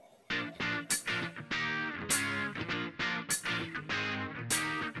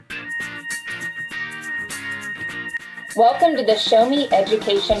Welcome to the Show Me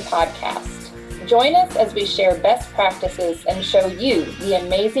Education podcast. Join us as we share best practices and show you the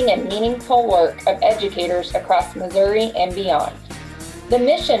amazing and meaningful work of educators across Missouri and beyond. The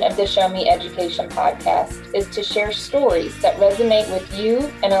mission of the Show Me Education podcast is to share stories that resonate with you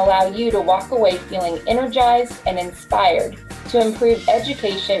and allow you to walk away feeling energized and inspired to improve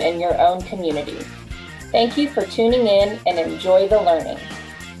education in your own community. Thank you for tuning in and enjoy the learning.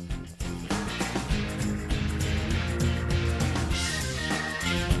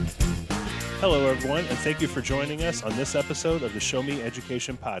 Hello, everyone, and thank you for joining us on this episode of the Show Me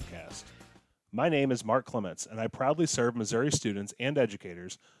Education podcast. My name is Mark Clements, and I proudly serve Missouri students and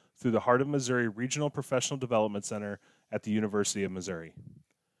educators through the Heart of Missouri Regional Professional Development Center at the University of Missouri.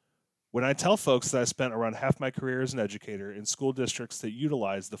 When I tell folks that I spent around half my career as an educator in school districts that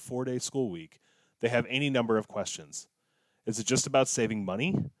utilize the 4-day school week, they have any number of questions. Is it just about saving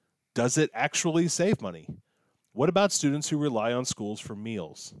money? Does it actually save money? What about students who rely on schools for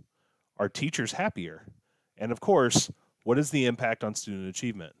meals? Are teachers happier? And of course, what is the impact on student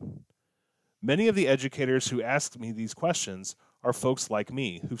achievement? Many of the educators who ask me these questions are folks like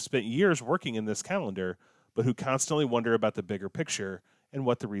me who've spent years working in this calendar, but who constantly wonder about the bigger picture and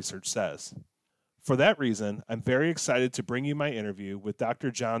what the research says. For that reason, I'm very excited to bring you my interview with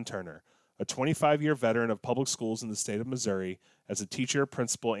Dr. John Turner, a 25-year veteran of public schools in the state of Missouri as a teacher,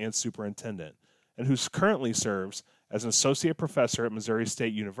 principal, and superintendent, and who currently serves as an associate professor at Missouri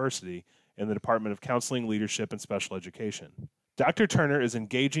State University in the Department of Counseling, Leadership, and Special Education. Dr. Turner is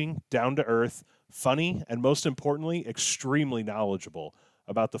engaging, down-to-earth, funny, and most importantly, extremely knowledgeable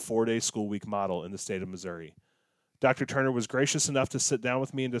about the 4-day school week model in the state of Missouri. Dr. Turner was gracious enough to sit down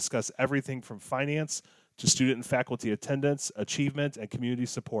with me and discuss everything from finance to student and faculty attendance, achievement, and community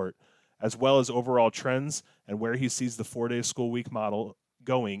support, as well as overall trends and where he sees the 4-day school week model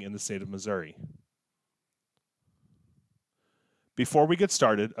going in the state of Missouri. Before we get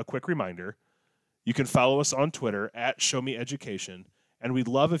started, a quick reminder, you can follow us on Twitter at ShowMeEducation, and we'd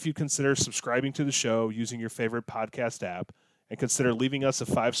love if you consider subscribing to the show using your favorite podcast app and consider leaving us a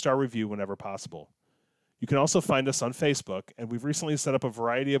 5-star review whenever possible. You can also find us on Facebook, and we've recently set up a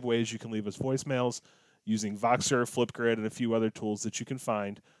variety of ways you can leave us voicemails using Voxer, Flipgrid, and a few other tools that you can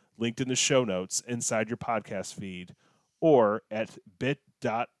find linked in the show notes inside your podcast feed or at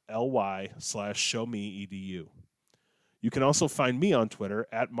bit.ly/showmeedu. You can also find me on Twitter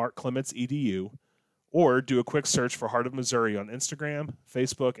at MarkClementsEDU or do a quick search for Heart of Missouri on Instagram,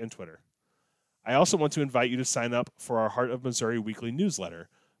 Facebook, and Twitter. I also want to invite you to sign up for our Heart of Missouri weekly newsletter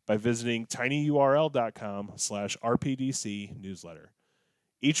by visiting tinyurl.com/rpdc newsletter.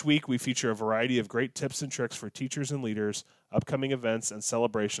 Each week, we feature a variety of great tips and tricks for teachers and leaders, upcoming events, and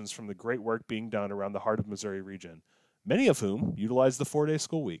celebrations from the great work being done around the Heart of Missouri region, many of whom utilize the 4-day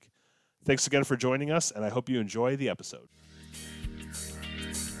school week. Thanks again for joining us, and I hope you enjoy the episode.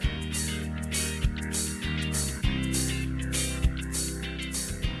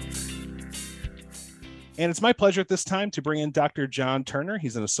 And it's my pleasure at this time to bring in Dr. John Turner.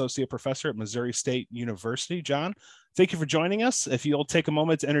 He's an associate professor at Missouri State University. John, thank you for joining us. If you'll take a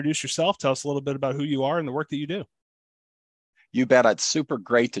moment to introduce yourself, tell us a little bit about who you are and the work that you do. You bet. It's super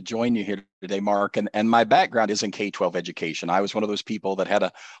great to join you here today, Mark. And my background is in K-12 education. I was one of those people that had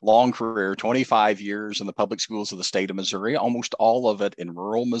a long career, 25 years in the public schools of the state of Missouri, almost all of it in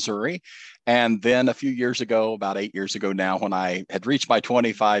rural Missouri. And then a few years ago, about 8 years ago now, when I had reached my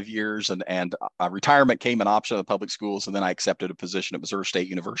 25 years and retirement came an option of the public schools, and then I accepted a position at Missouri State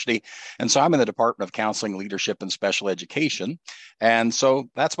University. And so I'm in the Department of Counseling, Leadership, and Special Education. And so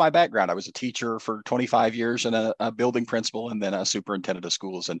that's my background. I was a teacher for 25 years and a building principal and then a superintendent of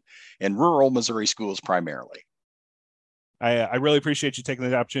schools in rural Missouri schools primarily. I really appreciate you taking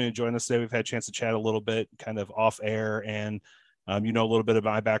the opportunity to join us today. We've had a chance to chat a little bit kind of off air, and you know a little bit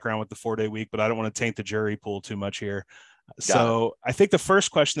about my background with the 4-day week, but I don't want to taint the jury pool too much here. So I think the first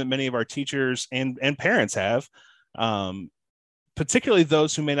question that many of our teachers and parents have, particularly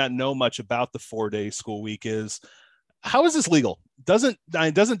those who may not know much about the 4-day school week, is how is this legal? Doesn't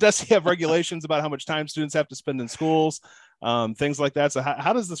DESE have regulations about how much time students have to spend in schools, things like that? So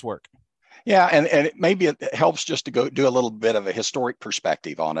how does this work? Yeah, and maybe it helps just to go do a little bit of a historic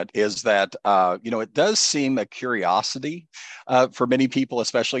perspective on it, is that, it does seem a curiosity for many people,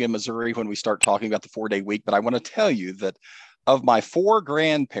 especially in Missouri, when we start talking about the 4-day week. But I want to tell you that of my 4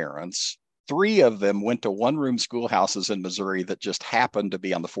 grandparents, 3 of them went to one-room schoolhouses in Missouri that just happened to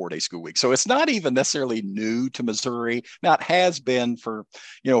be on the 4-day school week. So it's not even necessarily new to Missouri. Now, it has been for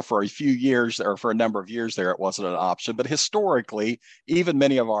a few years, or for a number of years there, it wasn't an option. But historically, even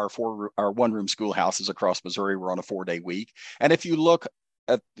many of our one-room schoolhouses across Missouri were on a 4-day week. And if you look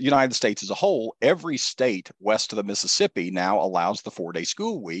the United States as a whole, every state west of the Mississippi now allows the 4-day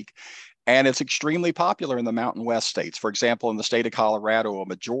school week. And it's extremely popular in the Mountain West states. For example, in the state of Colorado, a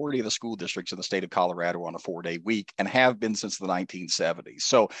majority of the school districts in the state of Colorado are on a 4-day week and have been since the 1970s.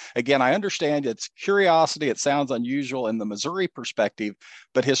 So again, I understand it's curiosity. It sounds unusual in the Missouri perspective,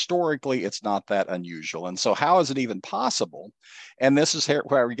 but historically, it's not that unusual. And so how is it even possible? And this is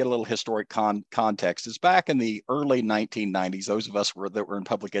where we get a little historic context. Is back in the early 1990s, those of us that were in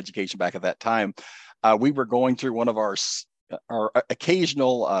public education back at that time, we were going through one of our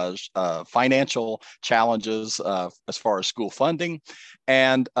occasional financial challenges as far as school funding.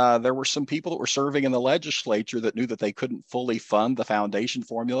 And there were some people that were serving in the legislature that knew that they couldn't fully fund the foundation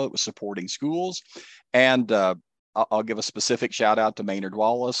formula that was supporting schools. And I'll give a specific shout out to Maynard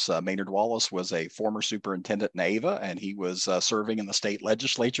Wallace. Maynard Wallace was a former superintendent in Ava, and he was serving in the state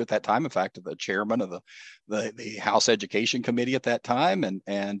legislature at that time. In fact, the chairman of the House Education Committee at that time.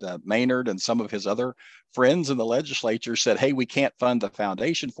 And Maynard and some of his other friends in the legislature said, hey, we can't fund the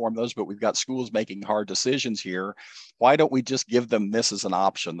foundation formulas, but we've got schools making hard decisions here. Why don't we just give them this as an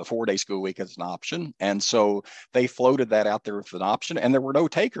option, the 4-day school week as an option? And so they floated that out there as an option, and there were no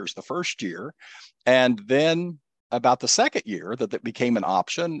takers the first year. And then about the second year that it became an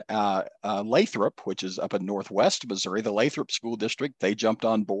option, Lathrop, which is up in Northwest Missouri, the Lathrop School District, they jumped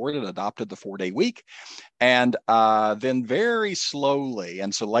on board and adopted the 4-day week. And then very slowly,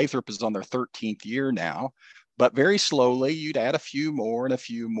 and so Lathrop is on their 13th year now, but very slowly you'd add a few more and a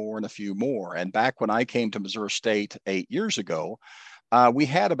few more and a few more. And back when I came to Missouri State 8 years ago, we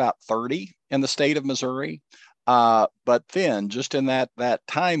had about 30 in the state of Missouri. But then just in that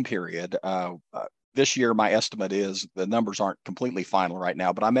time period, this year, my estimate is, the numbers aren't completely final right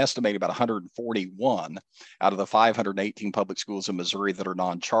now, but I'm estimating about 141 out of the 518 public schools in Missouri that are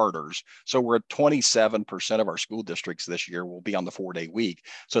non-charters. So we're at 27% of our school districts this year will be on the 4-day week.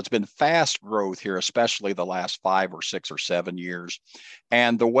 So it's been fast growth here, especially the last 5 or 6 or 7 years.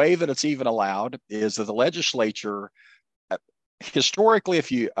 And the way that it's even allowed is that the legislature, historically,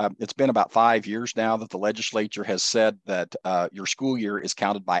 it's been about 5 years now that the legislature has said that your school year is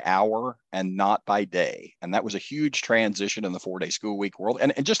counted by hour and not by day. And that was a huge transition in the 4-day school week world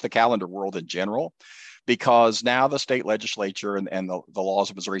and just the calendar world in general, because now the state legislature and the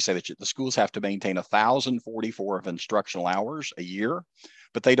laws of Missouri say that the schools have to maintain 1,044 of instructional hours a year,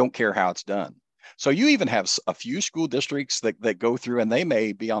 but they don't care how it's done. So you even have a few school districts that go through, and they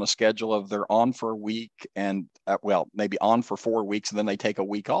may be on a schedule of they're on for a week and maybe on for 4 weeks, and then they take a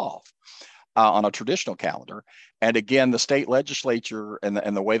week off on a traditional calendar. And again, the state legislature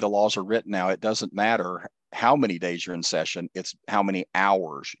and the way the laws are written now, it doesn't matter how many days you're in session, it's how many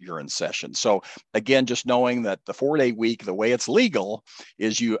hours you're in session. So again, just knowing that the 4-day week, the way it's legal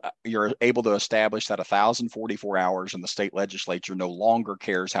is you're able to establish that 1,044 hours, and the state legislature no longer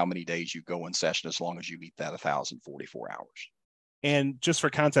cares how many days you go in session as long as you meet that 1,044 hours. And just for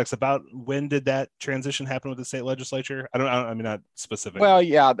context, about when did that transition happen with the state legislature? I mean, not specific. Well,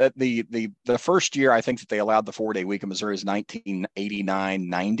 yeah, the first year I think that they allowed the 4-day week in Missouri is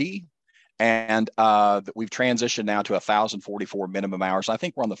 1989-90. And we've transitioned now to 1,044 minimum hours. I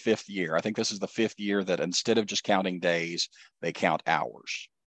think we're on the 5th year. I think this is the 5th year that instead of just counting days, they count hours.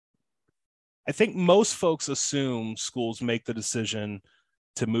 I think most folks assume schools make the decision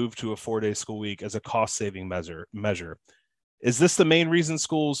to move to a 4-day school week as a cost-saving measure. Is this the main reason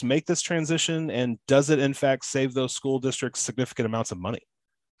schools make this transition? And does it, in fact, save those school districts significant amounts of money?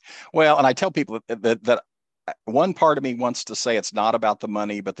 Well, and I tell people that one part of me wants to say it's not about the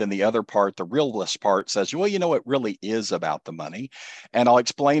money, but then the other part, the realist part, says, well, it really is about the money. And I'll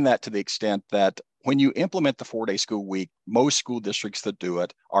explain that to the extent that when you implement the 4-day school week, most school districts that do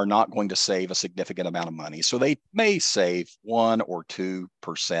it are not going to save a significant amount of money. So they may save 1 or 2%,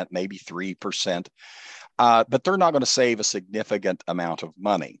 maybe 3%, but they're not going to save a significant amount of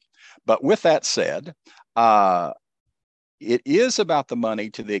money. But with that said, it is about the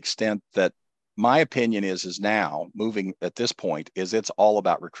money to the extent that my opinion is now moving at this point is it's all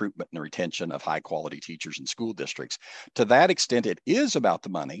about recruitment and retention of high quality teachers in school districts. To that extent, it is about the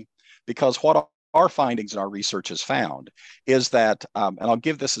money, because what our findings and our research has found is that, and I'll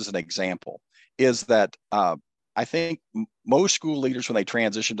give this as an example, is that I think most school leaders, when they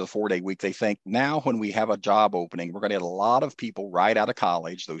transition to the 4-day week, they think now when we have a job opening, we're going to get a lot of people right out of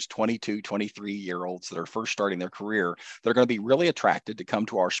college, those 22, 23-year-olds that are first starting their career, they're going to be really attracted to come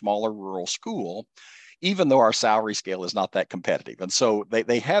to our smaller rural school, even though our salary scale is not that competitive. And so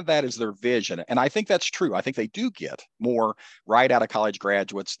they have that as their vision. And I think that's true. I think they do get more right out of college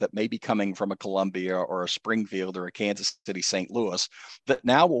graduates that may be coming from a Columbia or a Springfield or a Kansas City, St. Louis, that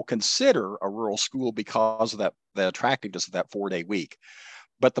now will consider a rural school because of the attractiveness of that 4-day week.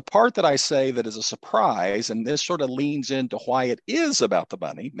 But the part that I say that is a surprise, and this sort of leans into why it is about the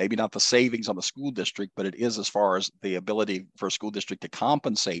money, maybe not the savings on the school district, but it is as far as the ability for a school district to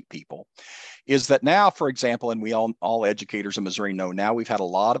compensate people, is that now, for example, and we all educators in Missouri know now, we've had a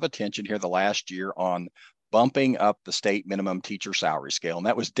lot of attention here the last year on bumping up the state minimum teacher salary scale. And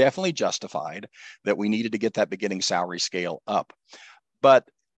that was definitely justified, that we needed to get that beginning salary scale up. But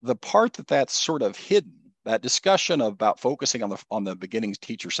the part that's sort of hidden, that discussion about focusing on the beginning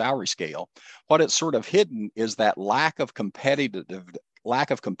teacher salary scale, what it's sort of hidden is that lack of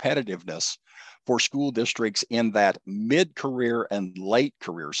competitiveness for school districts in that mid-career and late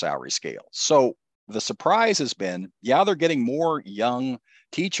career salary scale. So the surprise has been, yeah, they're getting more young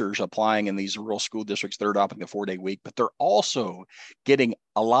teachers applying in these rural school districts that are adopting the 4-day week, but they're also getting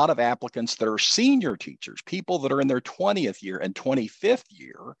a lot of applicants that are senior teachers, people that are in their 20th year and 25th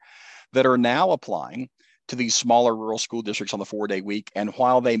year that are now applying to these smaller rural school districts on the 4-day week. And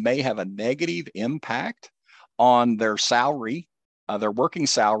while they may have a negative impact on their salary, their working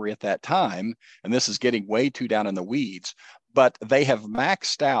salary at that time, and this is getting way too down in the weeds, but they have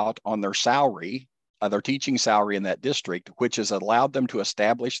maxed out on their salary, their teaching salary in that district, which has allowed them to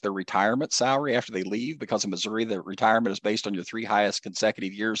establish their retirement salary after they leave, because in Missouri, the retirement is based on your 3 highest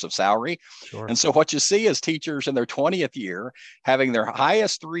consecutive years of salary. Sure. And so what you see is teachers in their 20th year having their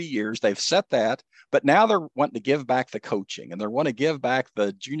highest 3 years, they've set that, but now they're wanting to give back the coaching and they want to give back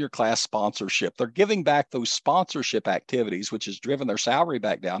the junior class sponsorship. They're giving back those sponsorship activities, which has driven their salary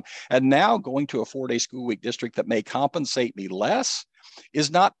back down. And now going to a 4-day school week district that may compensate me less is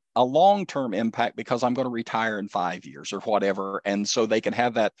not a long-term impact, because I'm going to retire in 5 years or whatever. And so they can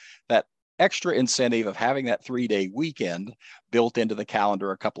have that extra incentive of having that 3-day weekend built into the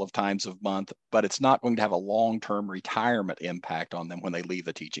calendar a couple of times a month, but it's not going to have a long-term retirement impact on them when they leave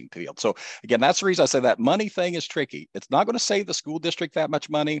the teaching field. So again, that's the reason I say that money thing is tricky. It's not going to save the school district that much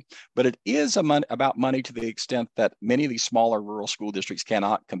money, but it is about money to the extent that many of these smaller rural school districts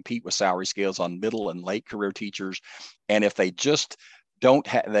cannot compete with salary scales on middle and late career teachers. And if they just don't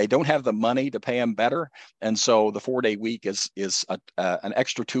have the money to pay them better. And so the 4-day week is an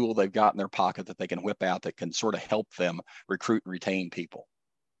extra tool they've got in their pocket that they can whip out that can sort of help them recruit and retain people.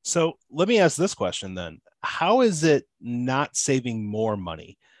 So let me ask this question then. How is it not saving more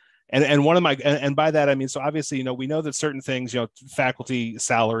money? And one of my, and by that, I mean, so obviously, we know that certain things, faculty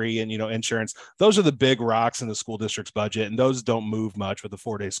salary and, insurance, those are the big rocks in the school district's budget, and those don't move much with a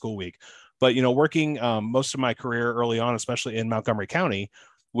 4-day school week. But, working most of my career early on, especially in Montgomery County,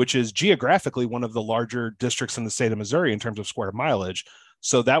 which is geographically one of the larger districts in the state of Missouri in terms of square mileage.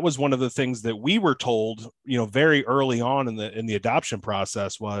 So that was one of the things that we were told, very early on in the adoption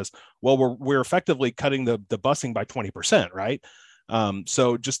process was, well, we're effectively cutting the busing by 20%, right?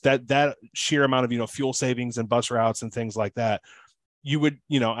 So just that sheer amount of, fuel savings and bus routes and things like that, you would,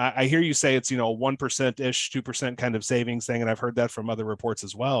 I hear you say it's, 1%-ish, 2% kind of savings thing. And I've heard that from other reports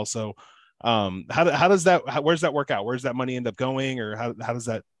as well. So how does that, where's that work out? Where's that money end up going, or how does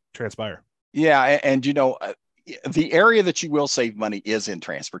that transpire? Yeah. And, the area that you will save money is in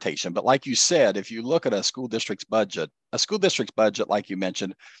transportation. But like you said, if you look at a school district's budget, like you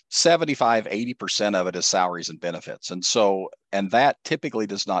mentioned, 75-80% of it is salaries and benefits. And that typically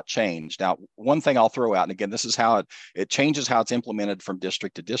does not change. Now, one thing I'll throw out, and again, this is how it changes how it's implemented from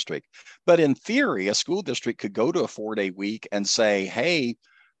district to district. But in theory, a school district could go to a 4-day week and say, hey,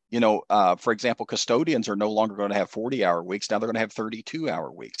 for example, custodians are no longer going to have 40-hour weeks. Now they're going to have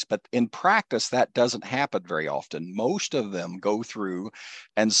 32-hour weeks. But in practice, that doesn't happen very often. Most of them go through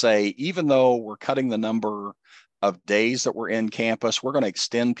and say, even though we're cutting the number of days that we're in campus, we're going to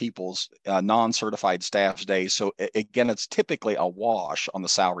extend people's non-certified staff's days. So again, it's typically a wash on the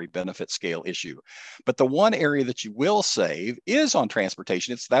salary benefit scale issue. But the one area that you will save is on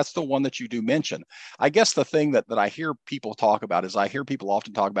transportation. That's the one that you do mention. I guess the thing that I hear people talk about is I hear people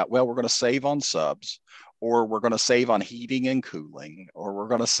often talk about, well, we're going to save on subs, or we're going to save on heating and cooling, or we're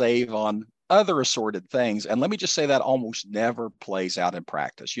going to save on other assorted things. And let me just say that almost never plays out in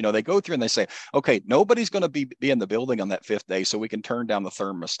practice. They go through and they say, okay, nobody's going to be in the building on that 5th day, so we can turn down the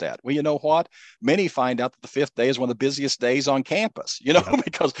thermostat. Well, you know what? Many find out that the 5th day is one of the busiest days on campus,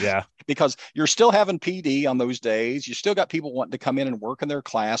 because you're still having PD on those days. You still got people wanting to come in and work in their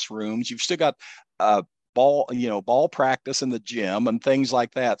classrooms. You've still got ball practice in the gym and things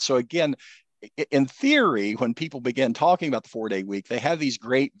like that. So again, in theory, when people begin talking about the 4-day week, they have these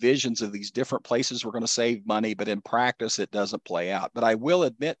great visions of these different places we're going to save money, but in practice, it doesn't play out. But I will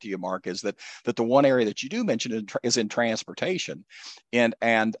admit to you, Mark, is that the one area that you do mention is in transportation, and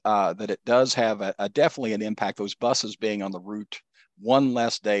that it does have a definitely an impact, those buses being on the route one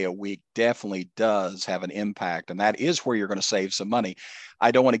less day a week definitely does have an impact. And that is where you're going to save some money. I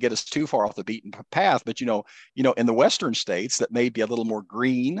don't want to get us too far off the beaten path, but in the Western states that may be a little more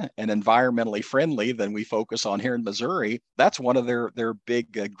green and environmentally friendly than we focus on here in Missouri, that's one of their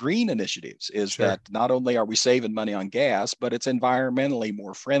big green initiatives is Sure. that not only are we saving money on gas, but it's environmentally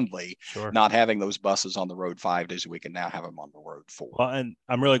more friendly, Sure. not having those buses on the road 5 days a week and now have them on the road 4. Well, and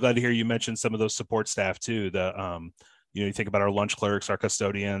I'm really glad to hear you mention some of those support staff too. You think about our lunch clerks, our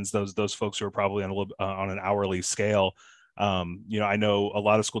custodians, those folks who are probably on an hourly scale. I know a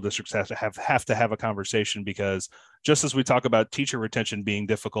lot of school districts have to have a conversation, because just as we talk about teacher retention being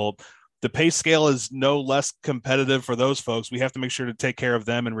difficult, the pay scale is no less competitive for those folks. We have to make sure to take care of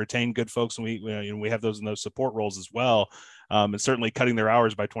them and retain good folks, and we have those in those support roles as well. And certainly cutting their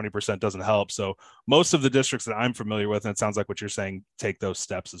hours by 20% doesn't help. So most of the districts that I'm familiar with, and it sounds like what you're saying, take those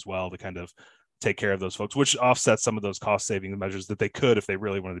steps as well to kind of take care of those folks, which offsets some of those cost saving measures that they could if they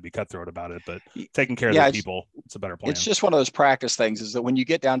really wanted to be cutthroat about it. But taking care of the people, it's a better plan. It's just one of those practice things, is that when you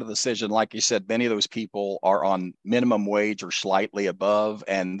get down to the decision, like you said, many of those people are on minimum wage or slightly above,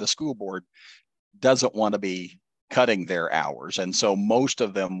 and the school board doesn't want to be cutting their hours. And so most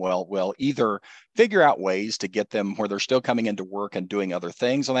of them will either figure out ways to get them where they're still coming into work and doing other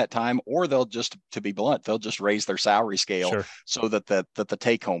things on that time, or they'll just, to be blunt, they'll just raise their salary scale. Sure. So that the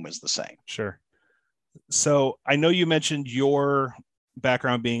take home is the same. Sure. So I know you mentioned your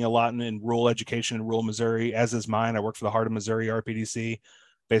background being a lot in rural education in rural Missouri, as is mine. I work for the Heart of Missouri RPDC,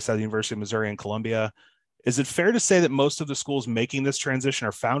 based out of the University of Missouri in Columbia. Is it fair to say that most of the schools making this transition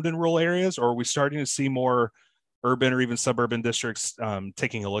are found in rural areas, or are we starting to see more urban or even suburban districts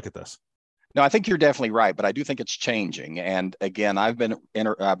taking a look at this? No, I think you're definitely right, but I do think it's changing. And again, I've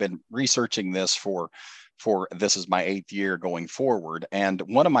been researching this for this is my 8th year going forward. And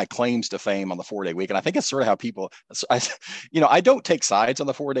one of my claims to fame on the 4-day week, and I think it's sort of how people, I don't take sides on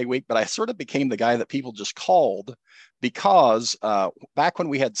the 4-day week, but I sort of became the guy that people just called, because back when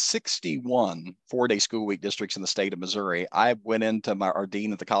we had 61 4-day school week districts in the state of Missouri, I went into our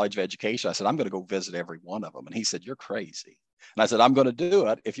dean at the College of Education. I said, I'm going to go visit every one of them. And he said, you're crazy. And I said, I'm going to do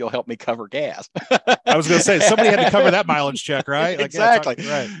it if you'll help me cover gas. I was going to say, somebody had to cover that mileage check, right? Like, exactly.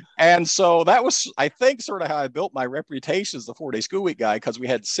 Yeah, right. And so that was, I think, sort of how I built my reputation as the 4-day school week guy, because we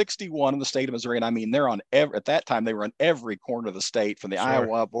had 61 in the state of Missouri. And I mean, they're on at that time, they were on every corner of the state, from the Sure.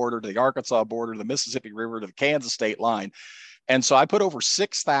 Iowa border to the Arkansas border, to the Mississippi River, to the Kansas state line. And so I put over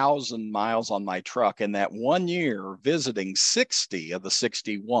 6,000 miles on my truck in that 1 year, visiting 60 of the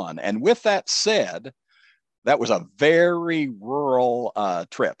 61. And with that said, that was a very rural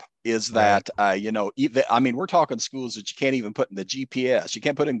trip. Is that, I mean, we're talking schools that you can't even put in the GPS. You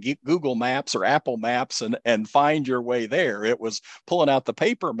can't put in Google Maps or Apple Maps and find your way there. It was pulling out the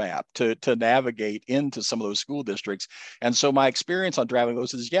paper map to navigate into some of those school districts. And so my experience on driving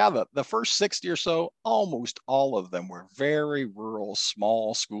those is, the first 60 or so, almost all of them were very rural,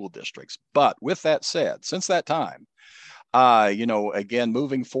 small school districts. But with that said, since that time, again,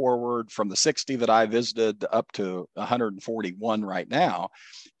 moving forward from the 60 that I visited up to 141 right now,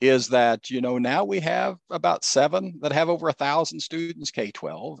 is that, now we have about 7 that have over 1,000 students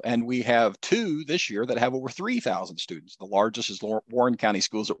K-12, and we have 2 this year that have over 3,000 students. The largest is Warren County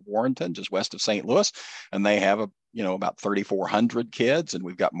Schools at Warrenton, just west of St. Louis, and they have about 3,400 kids. And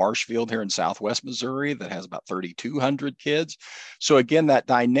we've got Marshfield here in Southwest Missouri that has about 3,200 kids. So again, that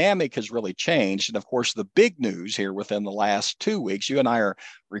dynamic has really changed. And of course, the big news here within the last 2 weeks, you and I are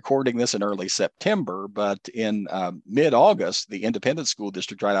recording this in early September, but in mid-August, the Independent School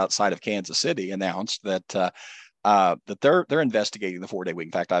District right outside of Kansas City announced that that they're investigating the 4-day week.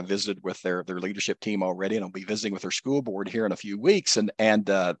 In fact, I visited with their leadership team already, and I'll be visiting with their school board here in a few weeks. And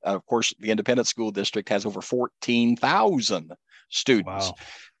of course, the Independent School District has over 14,000 students. Wow.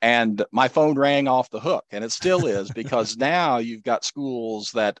 And my phone rang off the hook, and it still is, because now you've got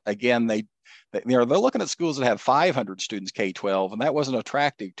schools that, again, they're looking at schools that have 500 students K-12, and that wasn't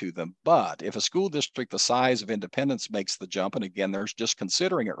attractive to them. But if a school district the size of Independence makes the jump, and again, they're just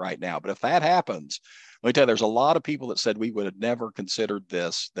considering it right now, but if that happens, let me tell you, there's a lot of people that said we would have never considered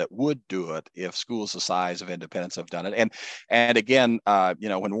this that would do it if schools the size of Independence have done it. And again,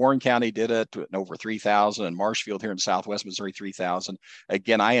 when Warren County did it, over 3,000, and Marshfield here in Southwest Missouri, 3,000.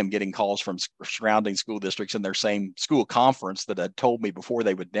 Again, I am getting calls from surrounding school districts in their same school conference that had told me before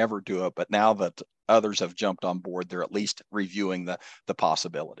they would never do it, but now that others have jumped on board, they're at least reviewing the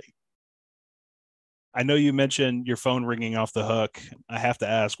possibility. I know you mentioned your phone ringing off the hook. I have to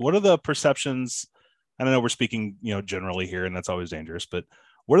ask, what are the perceptions? I know we're speaking, generally here, and that's always dangerous, but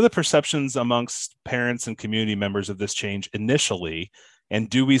what are the perceptions amongst parents and community members of this change initially? And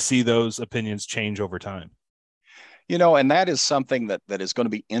do we see those opinions change over time? And that is something that is going to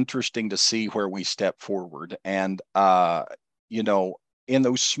be interesting to see where we step forward. And, in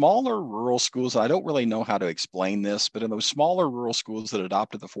those smaller rural schools, I don't really know how to explain this, but in those smaller rural schools that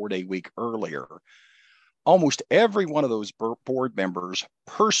adopted the 4-day week earlier, almost every one of those board members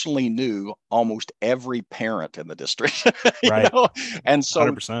personally knew almost every parent in the district. Right. And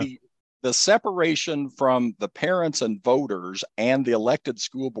so 100%. the separation from the parents and voters and the elected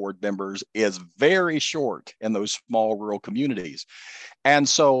school board members is very short in those small rural communities. And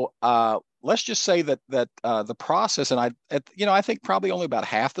so let's just say that the process, and I think probably only about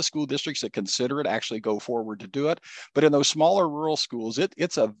half the school districts that consider it actually go forward to do it. But in those smaller rural schools,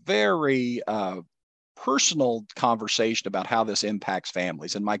 it's a very personal conversation about how this impacts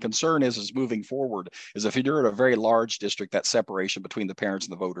families. And my concern is moving forward is if you're in a very large district, that separation between the parents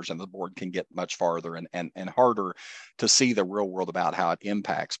and the voters and the board can get much farther and harder to see the real world about how it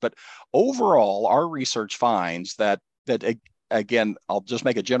impacts. But overall, our research finds that again, I'll just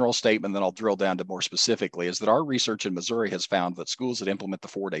make a general statement, then I'll drill down to more specifically, is that our research in Missouri has found that schools that implement the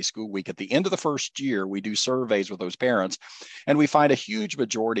 4-day school week, at the end of the first year, we do surveys with those parents, and we find a huge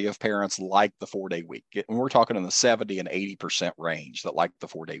majority of parents like the 4-day week. And we're talking in the 70 and 80% range that like the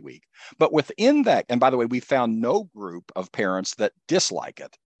 4-day week. But within that, and by the way, we found no group of parents that dislike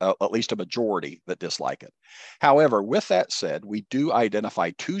it. At least a majority that dislike it. However, with that said, we do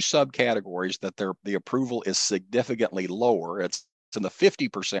identify 2 subcategories that the approval is significantly lower. It's in the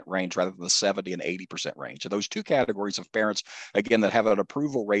 50% range rather than the 70 and 80% range. And those 2 categories of parents, again, that have an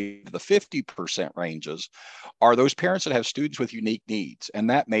approval rate of the 50% ranges are those parents that have students with unique needs. And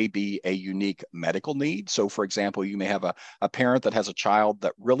that may be a unique medical need. So for example, you may have a parent that has a child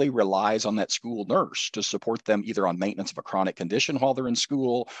that really relies on that school nurse to support them either on maintenance of a chronic condition while they're in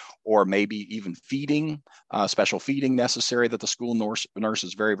school, or maybe even feeding, special feeding necessary that the school nurse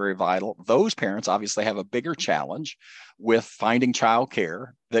is very, very vital. Those parents obviously have a bigger challenge with finding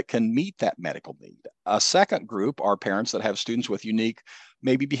childcare that can meet that medical need. A second group are parents that have students with unique,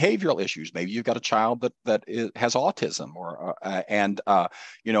 maybe behavioral issues. Maybe you've got a child that has autism, or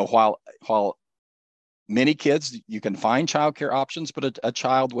while many kids you can find childcare options, but a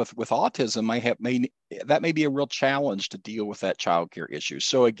child with autism may be a real challenge to deal with that childcare issue.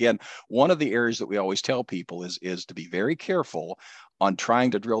 So again, one of the areas that we always tell people is to be very careful on trying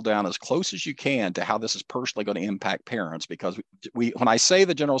to drill down as close as you can to how this is personally going to impact parents, because when I say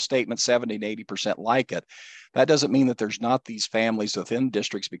the general statement 70 and 80% like it, that doesn't mean that there's not these families within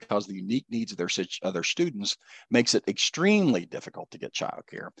districts, because the unique needs of their students makes it extremely difficult to get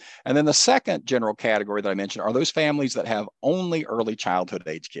childcare. And then the second general category that I mentioned are those families that have only early childhood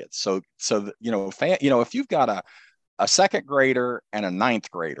age kids. So if you've got a second grader and a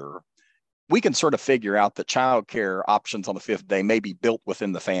ninth grader, we can sort of figure out that childcare options on the 5th day may be built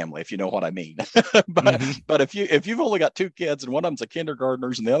within the family, if you know what I mean. But if you've only got 2 kids and one of them's a kindergartner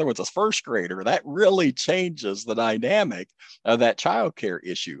and the other one's a first grader, that really changes the dynamic of that childcare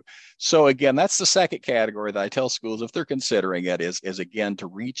issue. So again, that's the second category that I tell schools, if they're considering it, is again to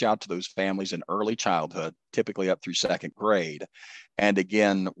reach out to those families in early childhood, typically up through 2nd grade, and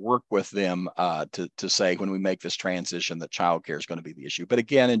again work with them to say, when we make this transition, that childcare is going to be the issue. But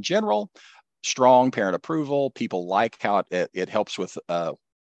again, in general, strong parent approval. People like how it helps with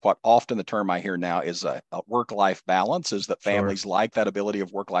what often the term I hear now is a work-life balance, is that families like that ability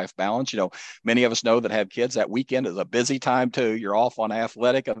of work-life balance. Many of us know that have kids, that weekend is a busy time too. You're off on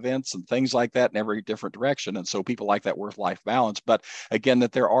athletic events and things like that in every different direction. And so people like that work-life balance. But again,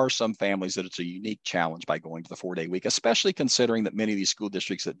 that there are some families that it's a unique challenge by going to the 4-day week, especially considering that many of these school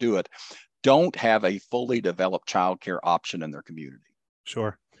districts that do it don't have a fully developed childcare option in their community.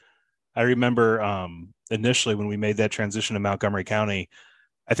 Sure. I remember initially when we made that transition to Montgomery County,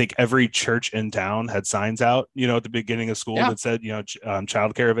 I think every church in town had signs out, at the beginning of school that said,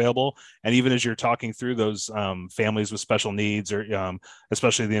 childcare available. And even as you're talking through those families with special needs, or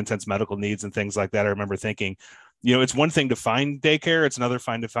especially the intense medical needs and things like that, I remember thinking, it's one thing to find daycare. It's another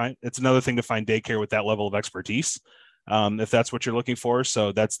thing to find daycare with that level of expertise, if that's what you're looking for.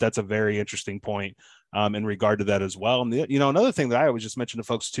 So that's a very interesting point in regard to that as well. And another thing that I always just mention to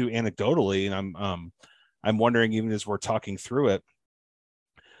folks too, anecdotally, and I'm wondering, even as we're talking through it,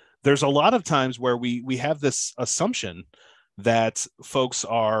 there's a lot of times where we have this assumption that folks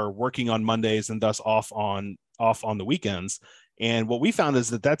are working on Mondays and thus off on the weekends. And what we found is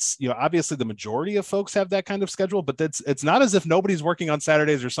that's obviously the majority of folks have that kind of schedule, but it's not as if nobody's working on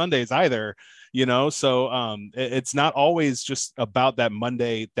Saturdays or Sundays either, so it's not always just about that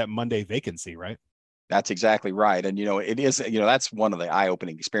Monday vacancy, right? That's exactly right. And, it is, that's one of the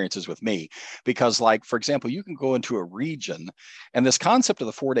eye-opening experiences with me, because like, for example, you can go into a region and this concept of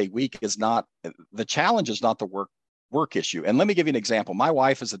the 4-day week the challenge is not the work work issue. And let me give you an example. My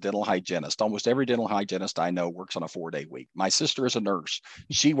wife is a dental hygienist. Almost every dental hygienist I know works on a 4-day week. My sister is a nurse.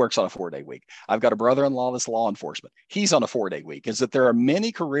 She works on a 4-day week. I've got a brother-in-law that's law enforcement. He's on a 4-day week. Is that there are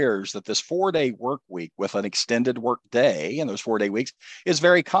many careers that this 4-day work week with an extended work day in those 4-day weeks is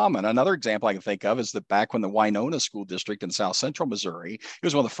very common. Another example I can think of is that back when the Winona School District in South Central Missouri, it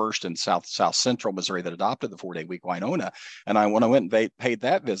was one of the first in South Central Missouri that adopted the 4-day week, Winona. And when I went and paid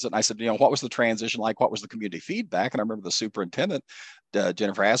that visit, I said, what was the transition like? What was the community feedback? And I remember the superintendent,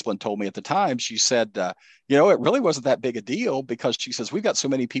 Jennifer Asplund, told me at the time, she said, it really wasn't that big a deal, because she says, we've got so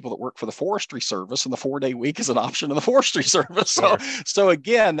many people that work for the Forestry Service, and the 4-day week is an option of the Forestry Service. Sure. So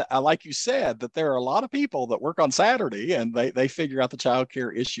again, like you said, that there are a lot of people that work on Saturday, and they figure out the child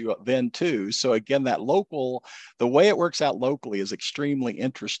care issue then too. So again, the way it works out locally is extremely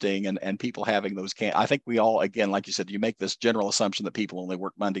interesting, and people having those I think we all, again, like you said, you make this general assumption that people only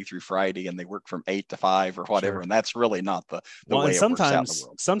work Monday through Friday and they work from 8 to 5 or whatever. Sure. And that's really not the way it works out in the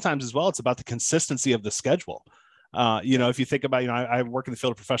world. Sometimes as well, it's about the consistency of the schedule. If you think about, I work in the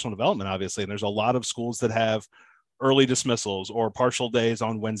field of professional development, obviously, and there's a lot of schools that have early dismissals or partial days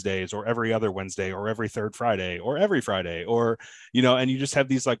on Wednesdays, or every other Wednesday, or every third Friday, or every Friday, or, and you just have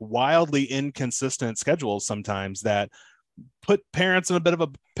these like wildly inconsistent schedules sometimes that put parents in a bit of a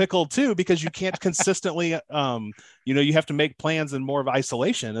pickle too, because you can't consistently, you have to make plans in more of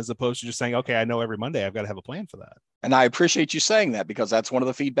isolation, as opposed to just saying, okay, I know every Monday I've got to have a plan for that. And I appreciate you saying that, because that's one of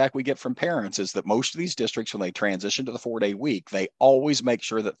the feedback we get from parents, is that most of these districts, when they transition to the 4-day week, they always make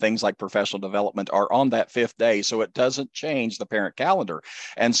sure that things like professional development are on that 5th day, so it doesn't change the parent calendar.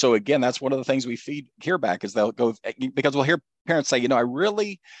 And so again, that's one of the things we hear back, is they'll go, because we'll hear parents say,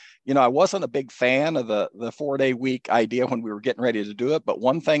 I wasn't a big fan of the 4-day week idea when we were getting ready to do it, but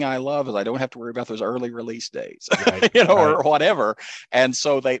one thing I love is I don't have to worry about those early release days, right, or whatever. And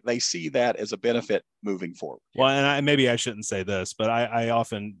so they see that as a benefit moving forward. Well, and maybe I shouldn't say this, but I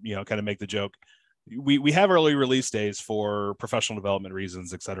often, kind of make the joke. We have early release days for professional development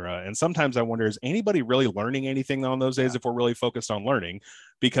reasons, et cetera. And sometimes I wonder, is anybody really learning anything on those days if we're really focused on learning?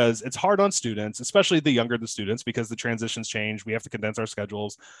 Because it's hard on students, especially the younger the students, because the transitions change. We have to condense our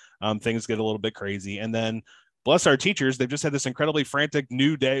schedules. Things get a little bit crazy. And then bless our teachers, they've just had this incredibly frantic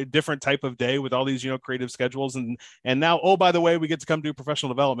new day, different type of day with all these, creative schedules. And now, oh, by the way, we get to come do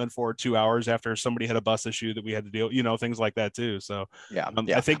professional development for 2 hours after somebody had a bus issue that we had to deal, things like that too. So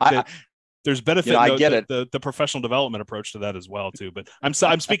I think that there's benefit. I get it. The professional development approach to that as well too. But I'm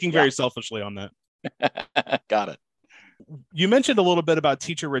speaking very selfishly on that. Got it. You mentioned a little bit about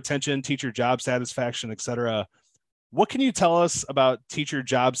teacher retention, teacher job satisfaction, et cetera. What can you tell us about teacher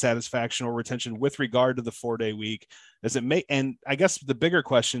job satisfaction or retention with regard to the 4-day week? And I guess the bigger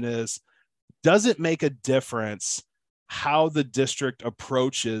question is, does it make a difference how the district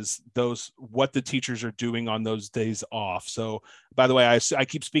approaches what the teachers are doing on those days off? So, by the way, I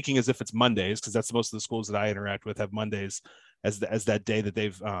keep speaking as if it's Mondays, because that's most of the schools that I interact with have Mondays as that day that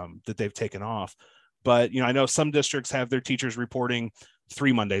they've taken off. But I know some districts have their teachers reporting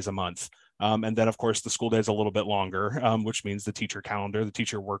 3 Mondays a month. And then, of course, the school day is a little bit longer, which means the teacher calendar, the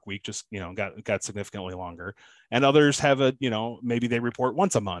teacher work week just, got significantly longer. And others have maybe they report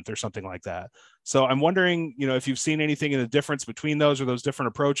once a month or something like that. So I'm wondering, if you've seen anything in the difference between those or those different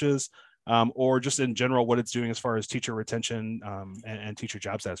approaches, or just in general, what it's doing as far as teacher retention and teacher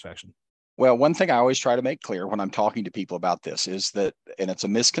job satisfaction. Well, one thing I always try to make clear when I'm talking to people about this is that, and it's a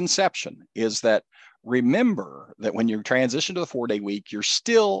misconception, is that remember that when you transition to the 4-day week, you're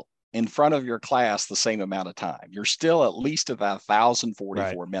still in front of your class the same amount of time. You're still at least about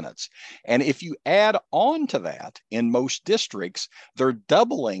 1,044 minutes. And if you add on to that, in most districts, they're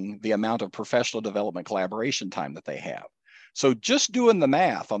doubling the amount of professional development collaboration time that they have. So just doing the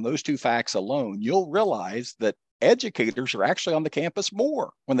math on those two facts alone, you'll realize that educators are actually on the campus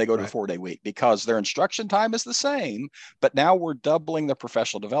more when they go to a 4-day week, because their instruction time is the same, but now we're doubling the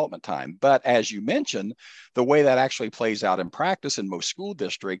professional development time. But as you mentioned, the way that actually plays out in practice in most school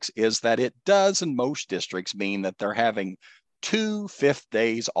districts is that it does in most districts mean that they're having 2 5th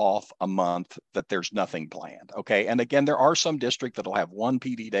days off a month, that there's nothing planned. Okay. And again, there are some districts that'll have 1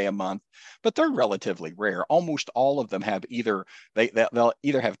 PD day a month, but they're relatively rare. Almost all of them have they'll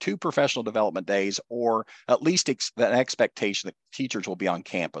either have 2 professional development days, or at least an expectation that teachers will be on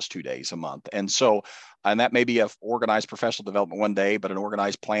campus 2 days a month. And that may be a organized professional development one day, but an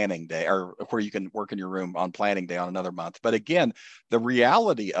organized planning day, or where you can work in your room on planning day on another month. But again, the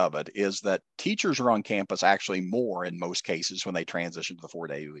reality of it is that teachers are on campus actually more in most cases when they transition to the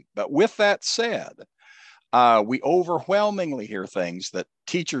 4-day week. But with that said, we overwhelmingly hear things that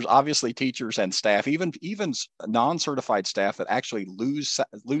teachers and staff, even non-certified staff that actually lose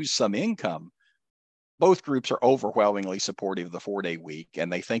some income, both groups are overwhelmingly supportive of the 4-day week,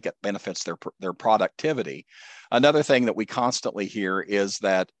 and they think it benefits their productivity. Another thing that we constantly hear is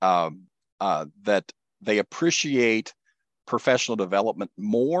that that they appreciate professional development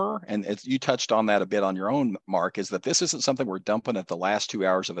more, and you touched on that a bit on your own, Mark, is that this isn't something we're dumping at the last 2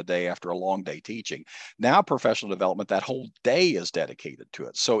 hours of a day after a long day teaching. Now professional development, that whole day is dedicated to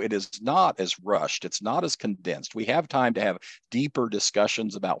it. So it is not as rushed. It's not as condensed. We have time to have deeper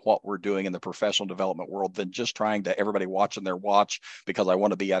discussions about what we're doing in the professional development world than just trying to everybody watching their watch because I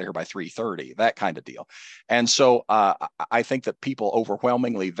want to be out of here by 3:30, that kind of deal. And so I think that people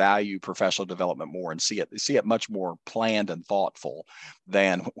overwhelmingly value professional development more and see it much more planned and thoughtful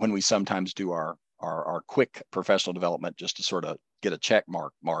than when we sometimes do our quick professional development just to sort of get a check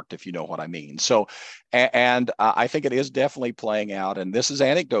marked, if you know what I mean. So, and I think it is definitely playing out. And this is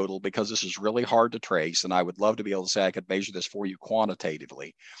anecdotal because this is really hard to trace. And I would love to be able to say I could measure this for you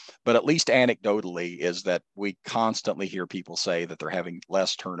quantitatively, but at least anecdotally is that we constantly hear people say that they're having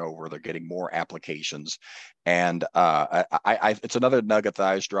less turnover, they're getting more applications. And it's another nugget that I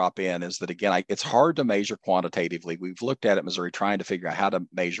always drop in is that, again, it's hard to measure quantitatively. We've looked at it in Missouri trying to figure out how to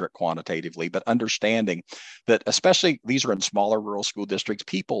measure it quantitatively, but understanding that especially these are in smaller rural school districts,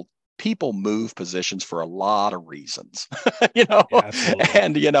 people move positions for a lot of reasons, Yeah,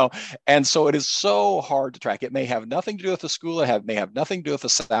 and so it is so hard to track. It may have nothing to do with the school. It may have nothing to do with the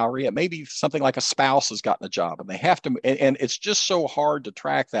salary. It may be something like a spouse has gotten a job and they have to, and it's just so hard to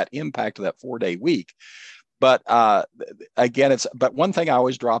track that impact of that 4-day week. But again, but one thing I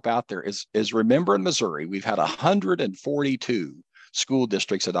always drop out there is remember in Missouri, we've had 142 school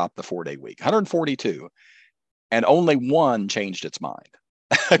districts adopt the 4-day week, 142, and only one changed its mind.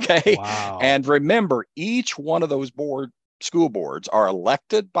 Okay. Wow. And remember, each one of those school boards are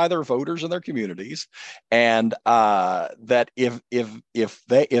elected by their voters in their communities, and that if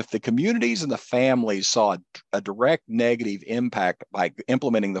the communities and the families saw a direct negative impact by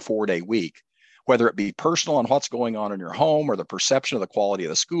implementing the 4-day week, whether it be personal on what's going on in your home or the perception of the quality of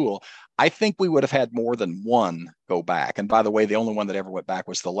the school, I think we would have had more than one go back. And by the way, the only one that ever went back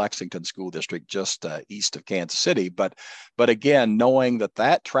was the Lexington School District just east of Kansas City. But again, knowing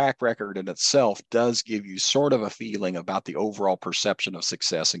that track record in itself does give you sort of a feeling about the overall perception of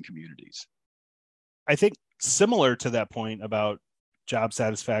success in communities. I think similar to that point about job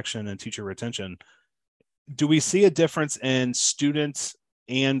satisfaction and teacher retention, do we see a difference in students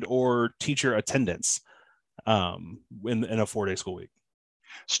and or teacher attendance in a 4-day school week?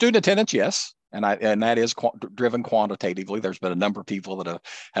 Student attendance, yes. And that is driven quantitatively. There's been a number of people that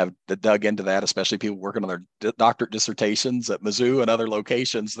have dug into that, especially people working on their doctorate dissertations at Mizzou and other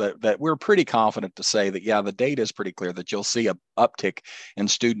locations that we're pretty confident to say that, yeah, the data is pretty clear that you'll see a uptick in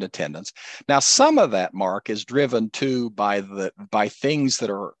student attendance. Now, some of that, Mark, is driven too by things that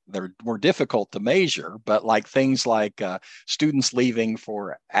are more difficult to measure, but like things like students leaving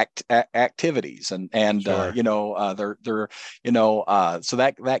for activities and Sure. so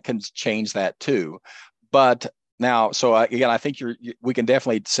that can change that too. But now, so again, I think we can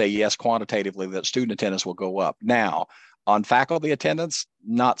definitely say yes, quantitatively, that student attendance will go up. Now, on faculty attendance,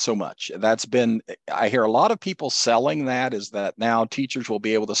 not so much. I hear a lot of people selling that is that now teachers will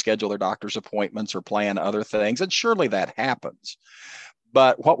be able to schedule their doctor's appointments or plan other things, and surely that happens.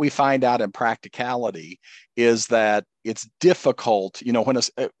 But what we find out in practicality is that it's difficult.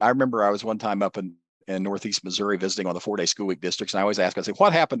 I remember I was one time up in Northeast Missouri visiting on the 4-day school week districts. And I always ask, I say,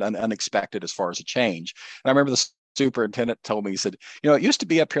 what happened unexpected as far as a change? And I remember the superintendent told me, he said, it used to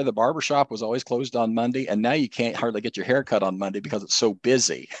be up here, the barbershop was always closed on Monday, and now you can't hardly get your hair cut on Monday because it's so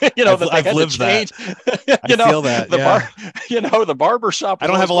busy. I've lived that. I feel that. The barbershop. I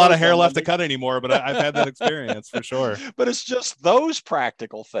don't have a lot of hair left to cut anymore, but I've had that experience for sure. But it's just those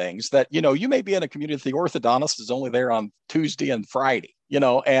practical things that, you may be in a community that the orthodontist is only there on Tuesday and Friday.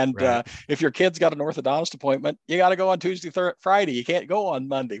 Right. If your kid's got an orthodontist appointment, you got to go on Tuesday, Friday. You can't go on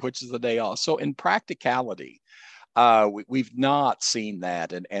Monday, which is the day off. So in practicality, we've not seen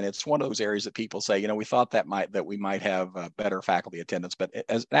that. And it's one of those areas that people say, we thought that we might have better faculty attendance, but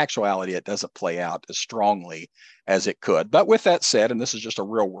as in actuality, it doesn't play out as strongly as it could. But with that said, and this is just a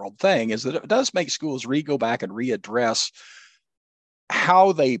real world thing, is that it does make schools go back and readdress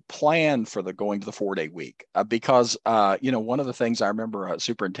how they plan for going to the 4-day week, because one of the things I remember a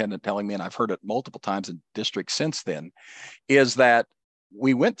superintendent telling me, and I've heard it multiple times in districts since then, is that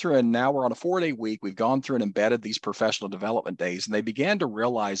we went through and now we're on a 4-day week. We've gone through and embedded these professional development days, and they began to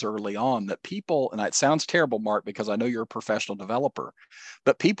realize early on that people, and it sounds terrible, Mark, because I know you're a professional developer,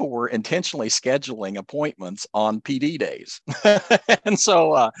 but people were intentionally scheduling appointments on PD days. And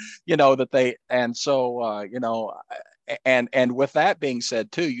so, and with that being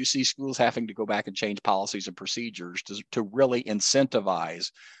said too, you see schools having to go back and change policies and procedures to really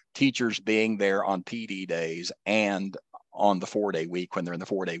incentivize teachers being there on PD days and on the 4-day week when they're in the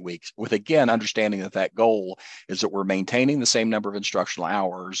 4-day weeks, with again understanding that goal is that we're maintaining the same number of instructional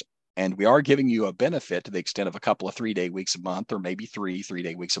hours, and we are giving you a benefit to the extent of a couple of 3-day weeks a month, or maybe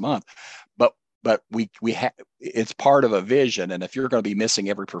 3-day weeks a month, but it's part of a vision. And if you're going to be missing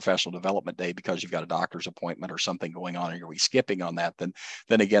every professional development day because you've got a doctor's appointment or something going on, and you're skipping on that, then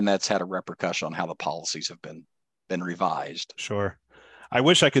again, that's had a repercussion on how the policies have been revised. Sure. I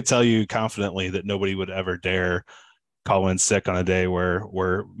wish I could tell you confidently that nobody would ever dare call in sick on a day where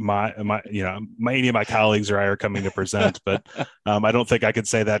any of my colleagues or I are coming to present, but I don't think I could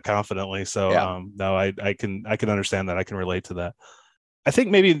say that confidently. So yeah. No, I can understand that. I can relate to that. I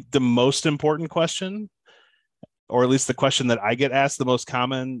think maybe the most important question, or at least the question that I get asked the most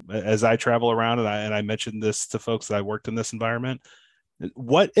common as I travel around, and I mentioned this to folks that I worked in this environment,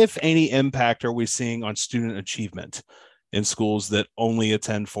 what, if any, impact are we seeing on student achievement in schools that only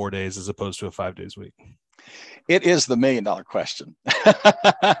attend 4 days as opposed to a 5 days a week? It is the $1 million question.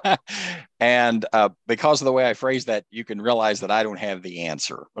 And because of the way I phrase that, you can realize that I don't have the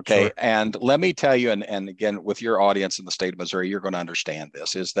answer. Okay. Sure. And let me tell you, and again, with your audience in the state of Missouri, you're going to understand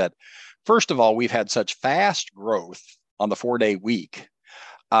this, is that, first of all, we've had such fast growth on the 4-day week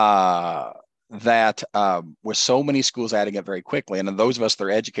that with so many schools adding it very quickly. And those of us that are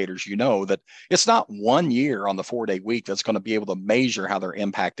educators, that it's not 1 year on the 4-day week that's going to be able to measure how they're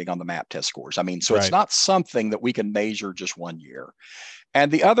impacting on the MAP test scores. I mean, so Right. It's not something that we can measure just 1 year.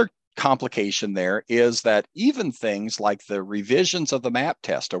 And the other complication there is that even things like the revisions of the MAP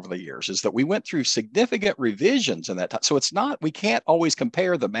test over the years, is that we went through significant revisions in that time. So we can't always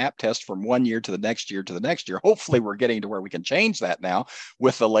compare the MAP test from 1 year to the next year to the next year. Hopefully we're getting to where we can change that now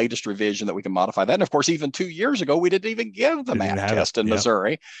with the latest revision, that we can modify that. And of course, even 2 years ago, we didn't even give the MAP test in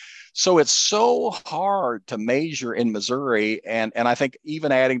Missouri. So it's so hard to measure in Missouri. And I think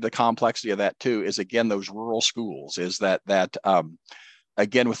even adding the complexity of that too is, again, those rural schools, is that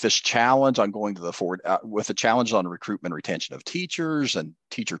again, with this challenge on going to the with the challenge on recruitment, retention of teachers and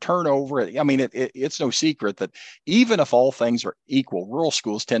teacher turnover. I mean, it's no secret that even if all things are equal, rural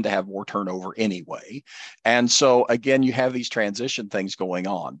schools tend to have more turnover anyway. And so again, you have these transition things going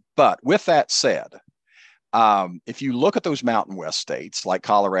on. But with that said, if you look at those Mountain West states like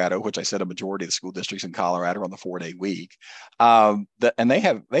Colorado, which I said a majority of the school districts in Colorado are on the 4-day week, and they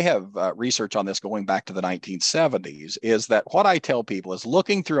have research on this going back to the 1970s, is that what I tell people is,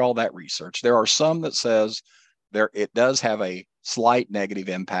 looking through all that research, there are some that says it does have a slight negative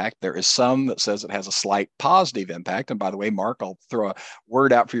impact. There is some that says it has a slight positive impact. And by the way, Mark, I'll throw a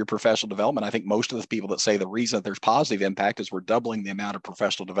word out for your professional development. I think most of the people that say the reason that there's positive impact is we're doubling the amount of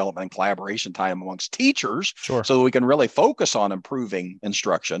professional development and collaboration time amongst teachers, Sure. So that we can really focus on improving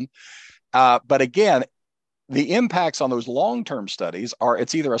instruction. But again, the impacts on those long-term studies are,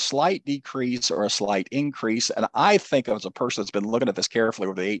 it's either a slight decrease or a slight increase. And I think, as a person that's been looking at this carefully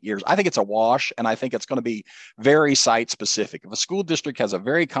over the 8 years, I think it's a wash. And I think it's going to be very site specific. If a school district has a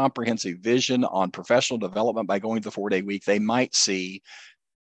very comprehensive vision on professional development by going to the 4-day week, they might see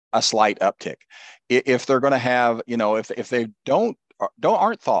a slight uptick. If they're going to have, if they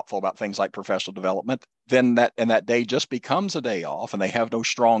aren't thoughtful about things like professional development, then that day just becomes a day off, and they have no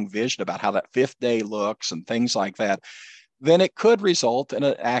strong vision about how that 5th day looks and things like that, then it could result in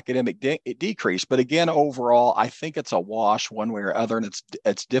an academic decrease. But again, overall, I think it's a wash one way or other, and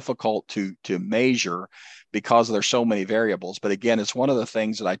it's difficult to measure because there's so many variables. But again, it's one of the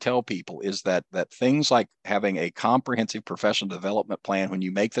things that I tell people is that things like having a comprehensive professional development plan, when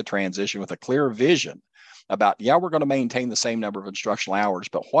you make the transition with a clear vision about, we're going to maintain the same number of instructional hours,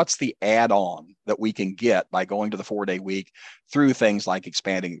 but what's the add-on that we can get by going to the 4-day week through things like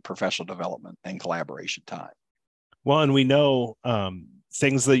expanding professional development and collaboration time? Well, and we know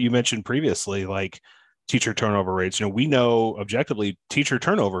things that you mentioned previously, like teacher turnover rates. We know objectively teacher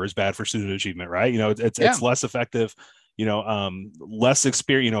turnover is bad for student achievement, right? It's less effective, less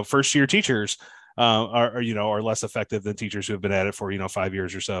experience, first year teachers are less effective than teachers who have been at it for, 5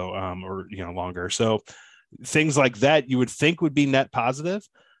 years or so, or longer. So things like that you would think would be net positive.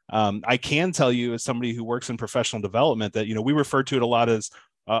 I can tell you, as somebody who works in professional development, that we refer to it a lot as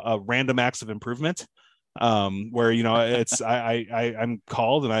a random acts of improvement, where it's I'm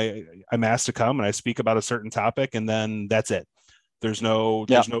called and I'm asked to come and I speak about a certain topic, and then that's it. There's no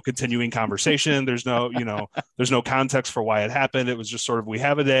continuing conversation. There's no there's no context for why it happened. It was just sort of, we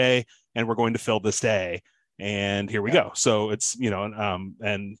have a day and we're going to fill this day, and here we go. So it's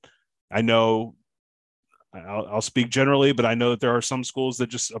and I know I'll speak generally, but I know that there are some schools that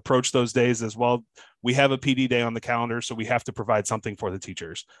just approach those days as well. We have a PD day on the calendar, so we have to provide something for the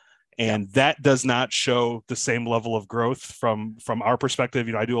teachers. And that does not show the same level of growth from our perspective.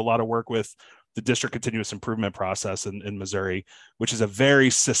 I do a lot of work with the district continuous improvement process in Missouri, which is a very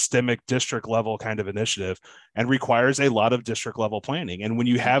systemic district level kind of initiative and requires a lot of district level planning. And when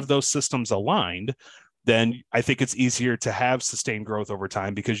you have those systems aligned, then I think it's easier to have sustained growth over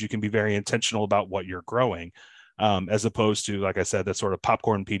time because you can be very intentional about what you're growing, as opposed to, like I said, that sort of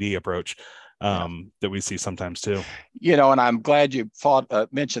popcorn PD approach that we see sometimes too. And I'm glad you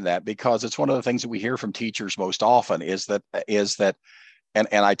mentioned that, because it's one of the things that we hear from teachers most often is that and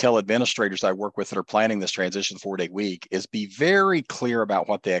I tell administrators I work with that are planning this transition 4-day week is be very clear about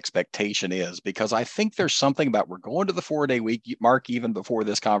what the expectation is, because I think there's something about we're going to the 4-day week. Mark, even before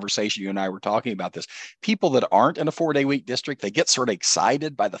this conversation, you and I were talking about this. People that aren't in a 4-day week district, they get sort of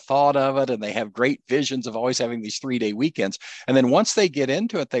excited by the thought of it, and they have great visions of always having these 3-day weekends. And then once they get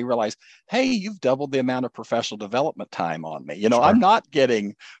into it, they realize, hey, you've doubled the amount of professional development time on me. Sure. I'm not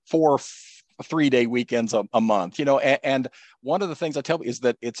getting 4 3-day weekends a month, and one of the things I tell you is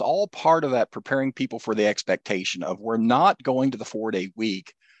that it's all part of that preparing people for the expectation of we're not going to the 4-day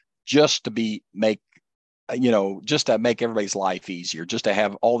week just to make everybody's life easier, just to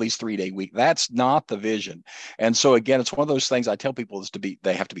have all these 3-day week. That's not the vision. And so again, it's one of those things I tell people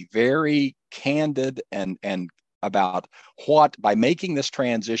they have to be very candid and about by making this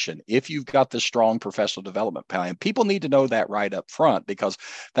transition, if you've got this strong professional development plan, people need to know that right up front, because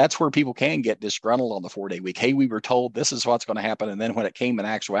that's where people can get disgruntled on the 4-day week. Hey, we were told this is what's going to happen. And then when it came in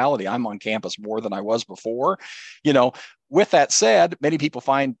actuality, I'm on campus more than I was before. With that said, many people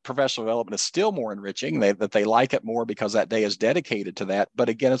find professional development is still more enriching, that they like it more because that day is dedicated to that. But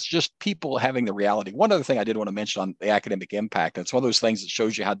again, it's just people having the reality. One other thing I did want to mention on the academic impact, and it's one of those things that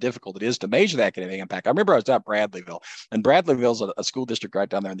shows you how difficult it is to measure the academic impact. I remember I was at Bradleyville, and Bradleyville's a school district right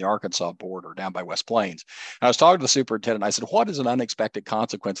down there in the Arkansas border, down by West Plains. And I was talking to the superintendent, and I said, what is an unexpected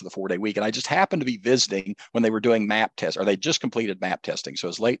consequence of the 4-day week? And I just happened to be visiting when they were doing MAP tests, or they just completed MAP testing. So it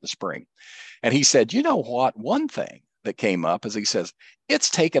was late in the spring. And he said, you know what? One thing that came up is he says, it's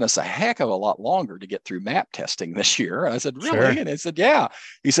taken us a heck of a lot longer to get through MAP testing this year. And I said, really? Sure. And he said, yeah.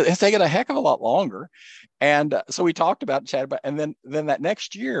 He said, it's taken a heck of a lot longer. And so we talked about and chatted about, and then that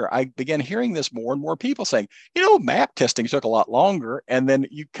next year, I began hearing this more and more people saying, MAP testing took a lot longer. And then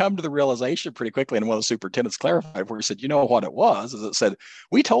you come to the realization pretty quickly, and one of the superintendents clarified where he said, what it was, is it said,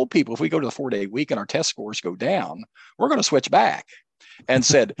 we told people if we go to the 4-day week and our test scores go down, we're going to switch back. And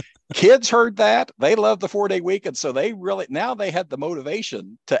said, kids heard that. They loved the 4-day week. And so now they had the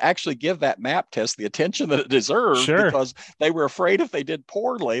motivation to actually give that MAP test the attention that it deserved. Sure. Because they were afraid if they did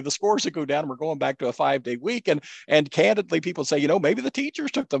poorly, the scores would go down and we're going back to a 5-day week. And candidly, people say, maybe the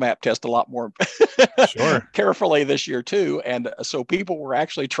teachers took the MAP test a lot more sure. carefully this year too. And so people were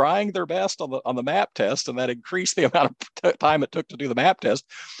actually trying their best on the MAP test, and that increased the amount of time it took to do the MAP test.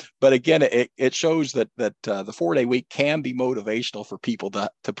 But again, it shows that the 4-day week can be motivational for people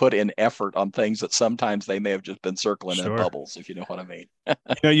to put in effort on things that sometimes they may have just been circling sure. in bubbles, if you know what I mean.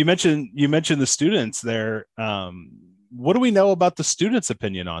 You mentioned the students there. What do we know about the students'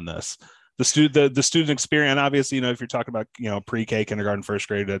 opinion on this? The student experience, and obviously, if you're talking about, pre-K, kindergarten, first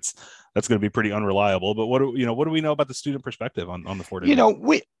grade, that's going to be pretty unreliable. But what do we know about the student perspective on the 4-day?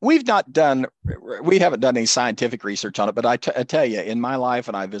 We haven't done any scientific research on it, but I tell you, in my life,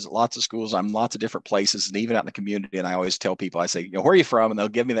 and I visit lots of schools, I'm lots of different places, and even out in the community. And I always tell people, I say, where are you from? And they'll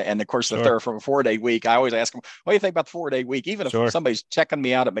give me that. And of course, sure. if they're from a 4-day week, I always ask them, what do you think about the 4-day week? Even if sure. somebody's checking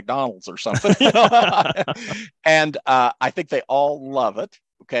me out at McDonald's or something. And I think they all love it.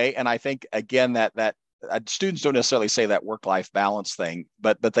 Okay. And I think, again, that students don't necessarily say that work-life balance thing,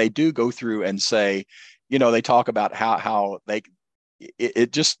 but they do go through and say, they talk about how they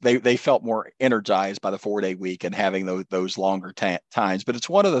felt more energized by the 4-day week and having those longer times. But it's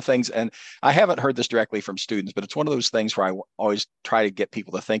one of the things, and I haven't heard this directly from students, but it's one of those things where I always try to get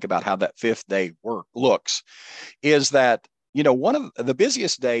people to think about how that 5th day work looks, is that, one of the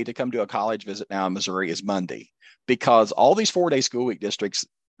busiest day to come to a college visit now in Missouri is Monday, because all these 4-day school week districts,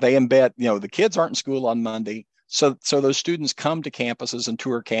 they embed, the kids aren't in school on Monday. So those students come to campuses and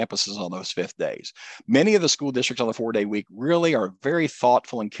tour campuses on those 5th days. Many of the school districts on the 4-day week really are very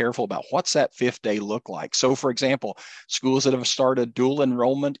thoughtful and careful about what's that 5th day look like. So for example, schools that have started dual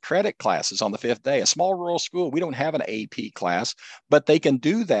enrollment credit classes on the 5th day, a small rural school, we don't have an AP class, but they can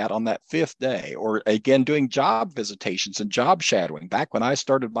do that on that 5th day. Or again, doing job visitations and job shadowing. Back when I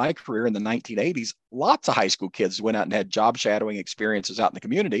started my career in the 1980s, lots of high school kids went out and had job shadowing experiences out in the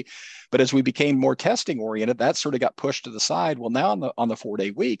community. But as we became more testing oriented, that sort of got pushed to the side. Well, now on the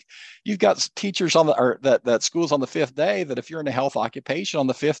 4-day week, you've got teachers on the, or that schools on the 5th day, that if you're in a health occupation on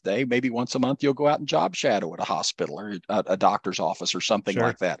the 5th day, maybe once a month, you'll go out and job shadow at a hospital or a doctor's office or something Sure.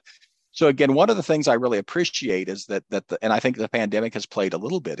 like that. So again, one of the things I really appreciate is and I think the pandemic has played a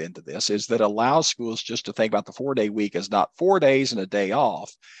little bit into this, is that allows schools just to think about the 4-day week as not 4 days and a day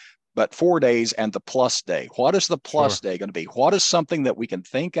off, but 4 days and the plus day. What is the plus day going to be? What is something that we can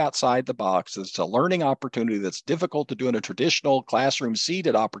think outside the box? It's a learning opportunity that's difficult to do in a traditional classroom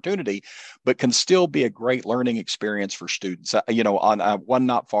seated opportunity, but can still be a great learning experience for students. On one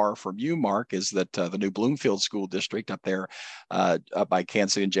not far from you, Mark, is that the new Bloomfield School District up there up by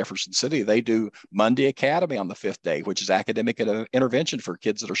Kansas City and Jefferson City, they do Monday Academy on the 5th day, which is academic intervention for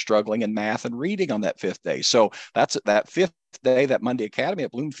kids that are struggling in math and reading on that 5th day. So that's that 5th day, that Monday Academy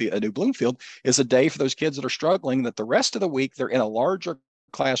at New Bloomfield, is a day for those kids that are struggling, that the rest of the week they're in a larger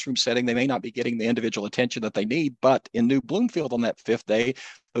classroom setting. They may not be getting the individual attention that they need, but in New Bloomfield on that 5th day,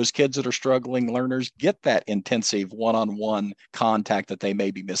 those kids that are struggling learners get that intensive one-on-one contact that they may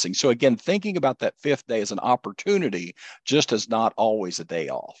be missing. So again, thinking about that 5th day as an opportunity, just as not always a day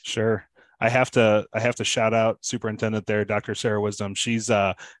off. Sure. I have to shout out Superintendent there, Dr. Sarah Wisdom. She's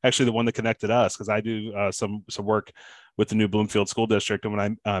actually the one that connected us, because I do some work with the new Bloomfield School District. And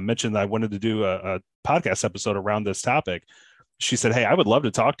when I mentioned that I wanted to do a podcast episode around this topic, she said, "Hey, I would love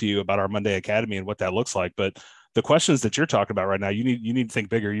to talk to you about our Monday Academy and what that looks like. But the questions that you're talking about right now, you need to think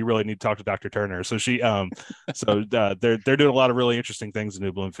bigger. You really need to talk to Dr. Turner." So she, they're doing a lot of really interesting things in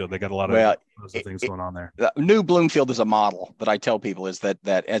New Bloomfield. They got a lot of things going on there. New Bloomfield is a model that I tell people is that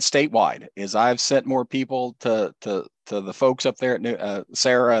at statewide is I've sent more people to the folks up there at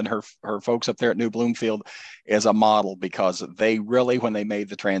Sarah and her folks up there at New Bloomfield is a model, because they really, when they made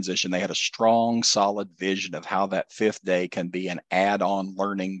the transition, they had a strong, solid vision of how that 5th day can be an add-on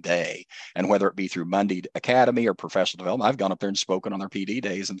learning day. And whether it be through Monday Academy or professional development, I've gone up there and spoken on their PD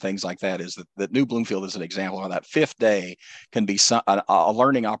days and things like that, is that New Bloomfield is an example of that 5th day can be a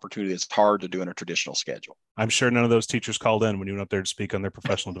learning opportunity that's hard to do in a traditional schedule. I'm sure none of those teachers called in when you went up there to speak on their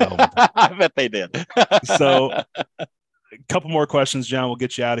professional development. I bet they did. So a couple more questions, John, we'll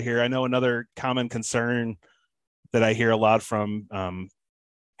get you out of here. I know another common concern that I hear a lot from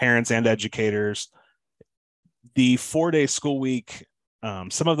parents and educators, the 4-day school week,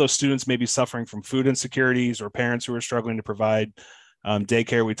 some of those students may be suffering from food insecurities, or parents who are struggling to provide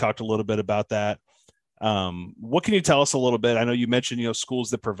daycare. We talked a little bit about that. What can you tell us a little bit? I know you mentioned,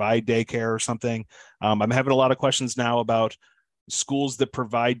 schools that provide daycare or something. I'm having a lot of questions now about schools that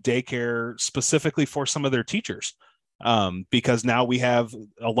provide daycare specifically for some of their teachers. Because now we have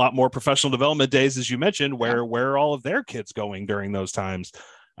a lot more professional development days, as you mentioned, where are all of their kids going during those times?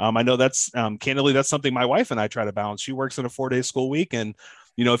 I know that's candidly, that's something my wife and I try to balance. She works in a 4-day school week. And,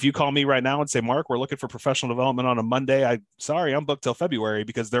 if you call me right now and say, "Mark, we're looking for professional development on a Monday," I'm booked till February,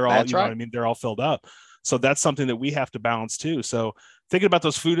 because they're all, know what I mean? They're all filled up. So that's something that we have to balance too. So thinking about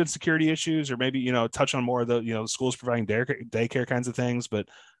those food insecurity issues, or maybe, touch on more of the, schools providing daycare kinds of things. But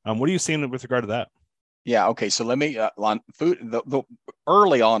what are you seeing with regard to that? Yeah. Okay. So let me on food. The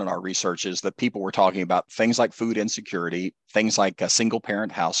early on in our research is that people were talking about things like food insecurity, things like a single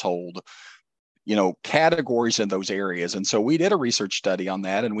parent household, categories in those areas. And so we did a research study on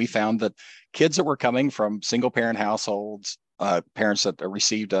that, and we found that kids that were coming from single parent households, parents that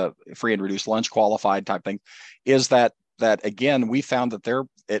received a free and reduced lunch qualified type thing, is that again, we found that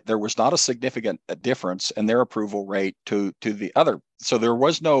there was not a significant difference in their approval rate to the other. So there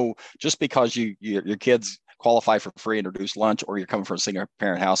was no, just because your kids qualify for free and reduced lunch, or you're coming from a single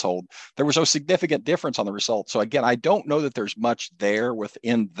parent household, there was no significant difference on the results. So again, I don't know that there's much there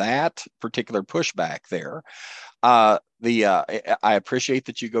within that particular pushback there. I appreciate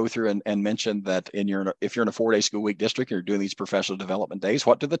that you go through and mention that if you're in a 4-day school week district, you're doing these professional development days.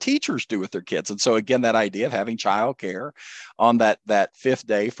 What do the teachers do with their kids? And so again, that idea of having childcare on that 5th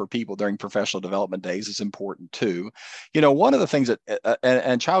day for people during professional development days is important too. One of the things that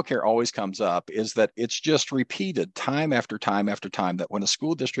and childcare always comes up is that it's just repeated time after time after time, that when a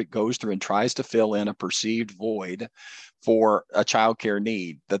school district goes through and tries to fill in a perceived void for a childcare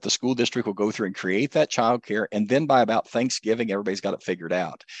need, that the school district will go through and create that childcare, and then by about Thanksgiving, everybody's got it figured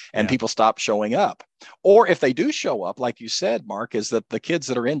out, and people stop showing up. Or if they do show up, like you said, Mark, is that the kids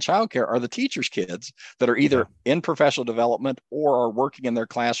that are in childcare are the teachers' kids that are either in professional development or are working in their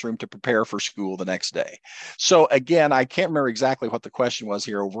classroom to prepare for school the next day. So again, I can't remember exactly what the question was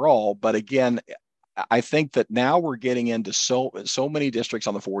here overall, but again, I think that now we're getting into so many districts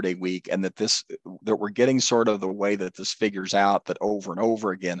on the 4-day week, and that we're getting sort of the way that this figures out that over and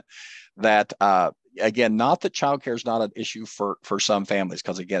over again, that again, not that childcare is not an issue for some families,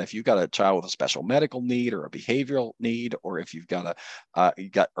 because again, if you've got a child with a special medical need or a behavioral need, or if you've got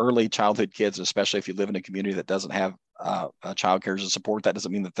early childhood kids, especially if you live in a community that doesn't have childcare as a support, that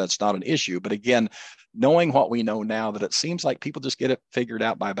doesn't mean that that's not an issue. But again, knowing what we know now, that it seems like people just get it figured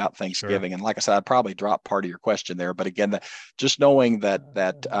out by about Thanksgiving. Sure. And like I said, I'd probably drop part of your question there, but again, just knowing that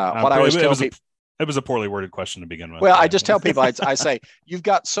what I always tell people. It was a poorly worded question to begin with. Well, I just tell people, I say, you've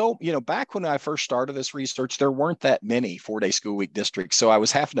got back when I first started this research, there weren't that many 4-day school week districts. So I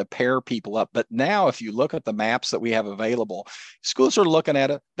was having to pair people up. But now if you look at the maps that we have available, schools are looking at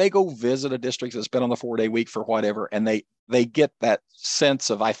it. They go visit a district that's been on the 4-day week for whatever. And they get that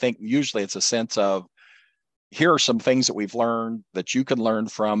sense of, I think usually it's a sense of, here are some things that we've learned that you can learn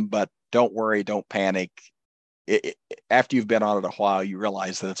from, but don't worry, don't panic. After you've been on it a while, you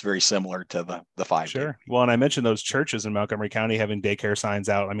realize that it's very similar to the 5-day. Sure. Well, and I mentioned those churches in Montgomery County having daycare signs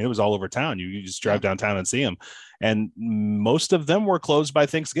out. I mean, it was all over town. You just drive downtown and see them. And most of them were closed by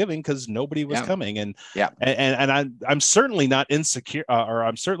Thanksgiving because nobody was coming. And I'm certainly not insecure, or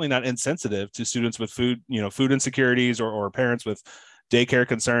I'm certainly not insensitive to students with food insecurities or parents with daycare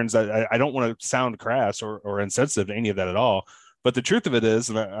concerns. I don't want to sound crass or insensitive to any of that at all. But the truth of it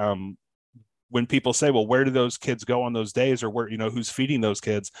is, when people say, well, where do those kids go on those days, or where, who's feeding those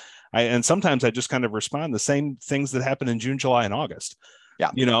kids? And sometimes I just kind of respond the same things that happen in June, July, and August.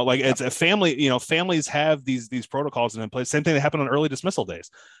 Yeah. It's a family, families have these protocols in place. Same thing that happened on early dismissal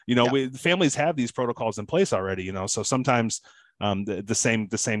days. Families have these protocols in place already, so sometimes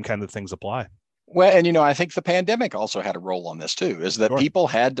the same kind of things apply. Well, and, I think the pandemic also had a role on this too, is that people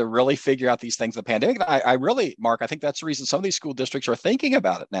had to really figure out these things. The pandemic, I really, Mark, I think that's the reason some of these school districts are thinking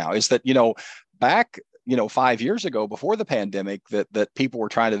about it now, is that, back, 5 years ago before the pandemic, that people were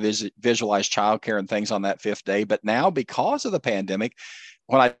trying to visualize childcare and things on that 5th day. But now, because of the pandemic,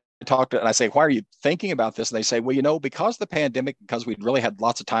 when I talk to, and I say, why are you thinking about this? And they say, well, because of the pandemic, because we'd really had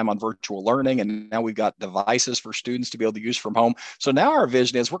lots of time on virtual learning, and now we've got devices for students to be able to use from home. So now our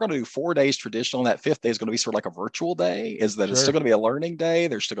vision is we're going to do 4 days traditional, and that 5th day is going to be sort of like a virtual day, is that It's still going to be a learning day.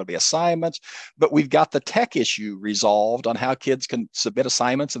 There's still going to be assignments, but we've got the tech issue resolved on how kids can submit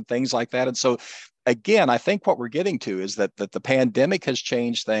assignments and things like that. And so again, I think what we're getting to is that the pandemic has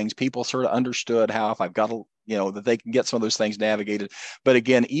changed things. People sort of understood how, if I've got to, that they can get some of those things navigated. But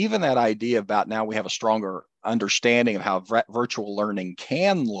again, even that idea about now we have a stronger understanding of how virtual learning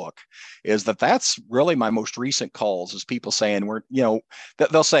can look, is that's really my most recent calls, is people saying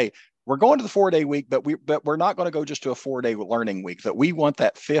they'll say, we're going to the 4-day week, but we're not going to go just to a 4-day learning week, that we want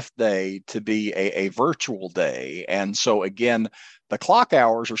that 5th day to be a virtual day. And so again, the clock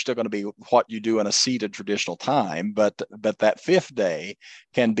hours are still going to be what you do in a seated traditional time, but that 5th day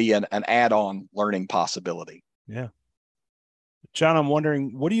can be an add-on learning possibility. Yeah. John, I'm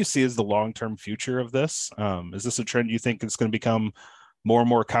wondering, what do you see as the long-term future of this? Is this a trend you think is going to become more and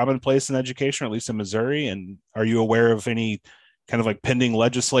more commonplace in education, or at least in Missouri? And are you aware of any kind of like pending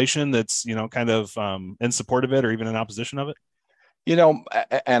legislation that's, kind of in support of it, or even in opposition of it?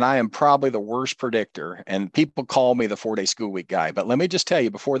 And I am probably the worst predictor, and people call me the 4-day school week guy, but let me just tell you,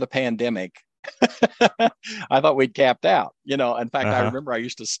 before the pandemic, I thought we'd capped out, in fact, I remember I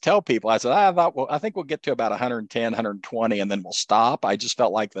used to tell people, I said, I think we'll get to about 110, 120, and then we'll stop. I just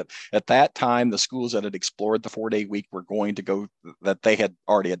felt like that at that time, the schools that had explored the 4-day week were going to go, that they had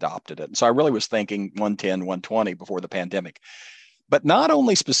already adopted it. And so I really was thinking 110, 120 before the pandemic. But not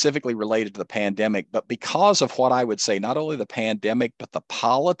only specifically related to the pandemic, but because of what I would say, not only the pandemic, but the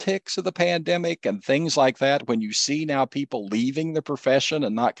politics of the pandemic and things like that. When you see now people leaving the profession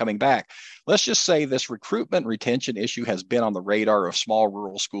and not coming back, let's just say this recruitment retention issue has been on the radar of small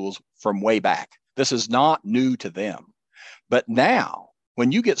rural schools from way back. This is not new to them. But now,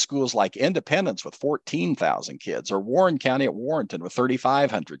 when you get schools like Independence with 14,000 kids, or Warren County at Warrenton with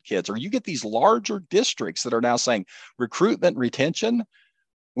 3,500 kids, or you get these larger districts that are now saying recruitment, retention,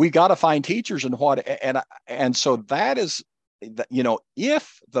 we got to find teachers and so that is,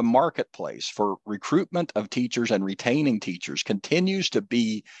 if the marketplace for recruitment of teachers and retaining teachers continues to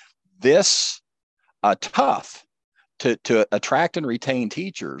be this tough to attract and retain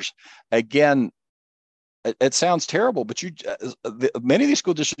teachers, again, it sounds terrible, but many of these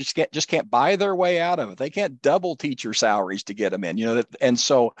school districts just can't buy their way out of it. They can't double teacher salaries to get them in, and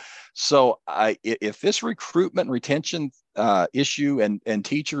so if this recruitment and retention issue and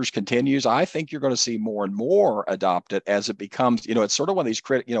teachers continues, I think you're going to see more and more adopt it as it becomes, it's sort of one of these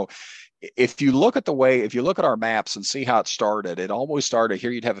if you look at our maps and see how it started, it almost started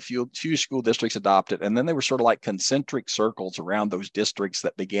here. You'd have a few school districts adopted, and then they were sort of like concentric circles around those districts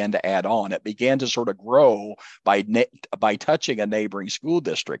that began to add on. It began to sort of grow by touching a neighboring school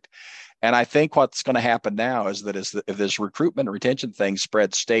district. And I think what's going to happen now is that if this recruitment and retention thing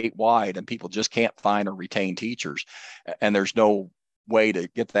spreads statewide and people just can't find or retain teachers, and there's no way to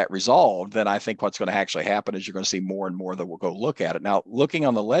get that resolved, then I think what's going to actually happen is you're going to see more and more that will go look at it. Now, looking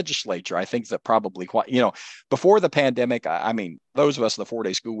on the legislature, I think that probably, before the pandemic, I mean, those of us in the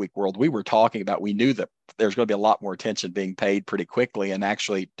 4-day school week world, we knew that there's going to be a lot more attention being paid pretty quickly. And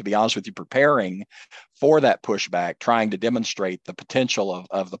actually, to be honest with you, preparing for that pushback, trying to demonstrate the potential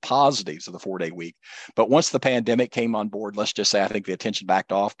of the positives of the 4-day week. But once the pandemic came on board, let's just say, I think the attention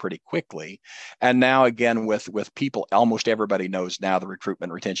backed off pretty quickly. And now again, with people, almost everybody knows now the recruitment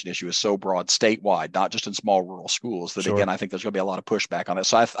and retention issue is so broad statewide, not just in small rural schools, that again, I think there's going to be a lot of pushback on it.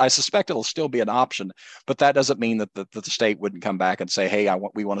 So I suspect it'll still be an option, but that doesn't mean that the state wouldn't come back and say, hey,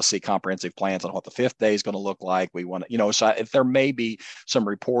 we want to see comprehensive plans on what the 5th day is going to look like. We want to, so if there may be some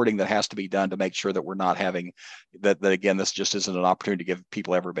reporting that has to be done to make sure that we're not having that again, this just isn't an opportunity to give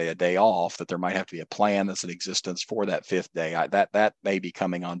people everybody a day off, that there might have to be a plan that's in existence for that 5th day. That may be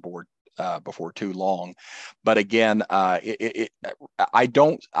coming on board before too long. But again, I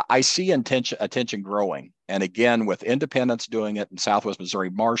see attention growing. And again, with Independence doing it in Southwest Missouri,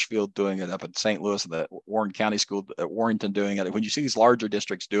 Marshfield doing it up in St. Louis, the Warren County School at Warrenton doing it. When you see these larger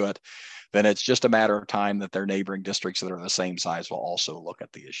districts do it, then it's just a matter of time that their neighboring districts that are the same size will also look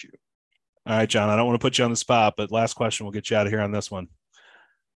at the issue. All right, John, I don't want to put you on the spot, but last question, we'll get you out of here on this one.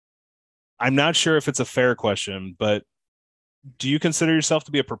 I'm not sure if it's a fair question, but do you consider yourself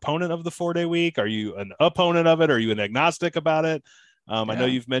to be a proponent of the 4-day week? Are you an opponent of it? Are you an agnostic about it? I know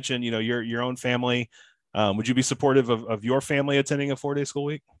you've mentioned, your own family. Would you be supportive of your family attending a 4-day school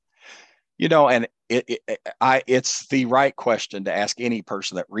week? And it's the right question to ask any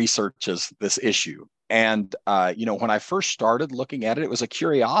person that researches this issue. And, when I first started looking at it, it was a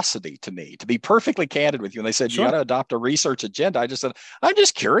curiosity to me, to be perfectly candid with you. And they said, You got to adopt a research agenda. I just said, I'm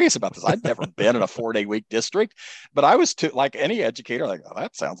just curious about this. I'd never been in a 4-day week district, but I was like any educator, like, oh,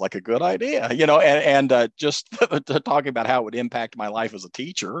 that sounds like a good idea, and just talking about how it would impact my life as a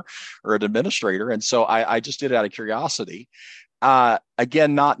teacher or an administrator. And so I just did it out of curiosity.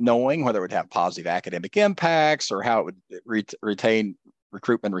 Again, not knowing whether it would have positive academic impacts or how it would retain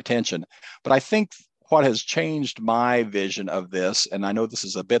recruitment retention. But I think what has changed my vision of this, and I know this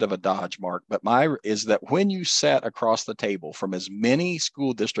is a bit of a dodge, Mark, but is that when you sat across the table from as many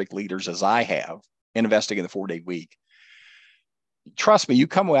school district leaders as I have investing in the 4-day week, trust me, you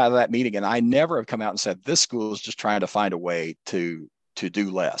come out of that meeting and I never have come out and said, this school is just trying to find a way to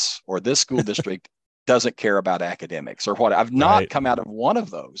do less, or this school district doesn't care about academics, or what. I've not come out of one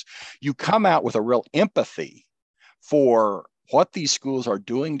of those. You come out with a real empathy for what these schools are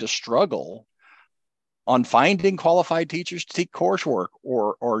doing to struggle on finding qualified teachers to teach coursework,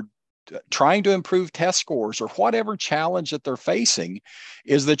 or trying to improve test scores, or whatever challenge that they're facing,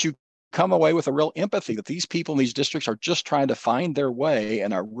 is that you come away with a real empathy that these people in these districts are just trying to find their way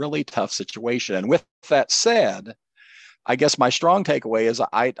in a really tough situation. And with that said, I guess my strong takeaway is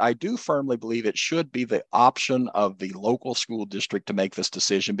I do firmly believe it should be the option of the local school district to make this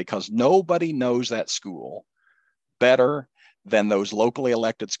decision, because nobody knows that school better than those locally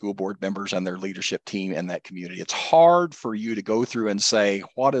elected school board members and their leadership team in that community. It's hard for you to go through and say,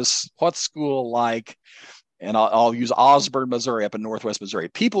 what's school like? And I'll use Osborne, Missouri, up in Northwest Missouri.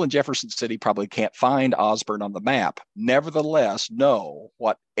 People in Jefferson City probably can't find Osborne on the map. Nevertheless, know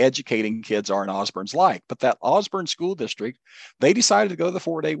what educating kids are in Osborne's like. But that Osborne school district, they decided to go to the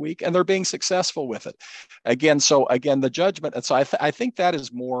 4-day week, and they're being successful with it. Again, the judgment. And so I think that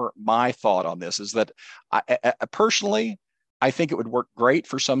is more my thought on this, is that I personally, I think it would work great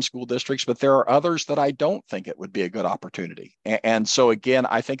for some school districts, but there are others that I don't think it would be a good opportunity. And so again,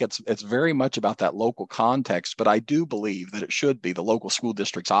 I think it's very much about that local context, but I do believe that it should be the local school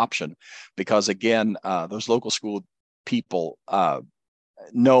district's option, because again, those local school people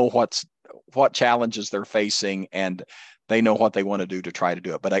know what challenges they're facing, and they know what they want to do to try to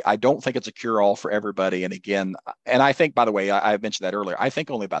do it. But I don't think it's a cure-all for everybody. And again, and I think, by the way, I mentioned that earlier, I think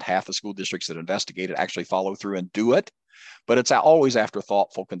only about half the school districts that investigate it actually follow through and do it. But it's always after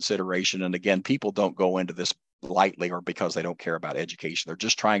thoughtful consideration. And again, people don't go into this lightly or because they don't care about education. They're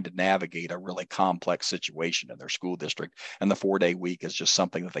just trying to navigate a really complex situation in their school district. And the 4-day week is just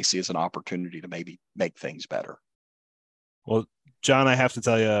something that they see as an opportunity to maybe make things better. Well, John, I have to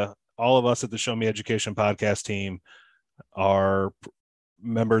tell you, all of us at the Show Me Education podcast team are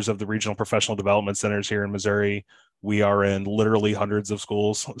members of the regional professional development centers here in Missouri. We are in literally hundreds of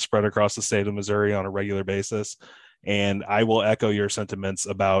schools spread across the state of Missouri on a regular basis. And I will echo your sentiments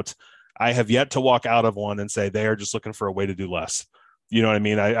about, I have yet to walk out of one and say they are just looking for a way to do less. You know what I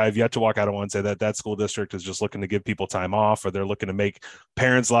mean? I've yet to walk out of one and say that school district is just looking to give people time off, or they're looking to make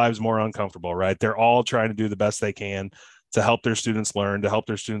parents' lives more uncomfortable, right? They're all trying to do the best they can to help their students learn, to help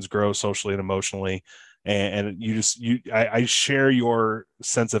their students grow socially and emotionally. And I share your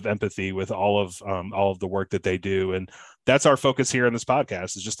sense of empathy with all of the work that they do. And that's our focus here in this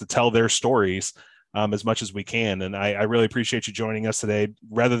podcast, is just to tell their stories as much as we can. And I really appreciate you joining us today,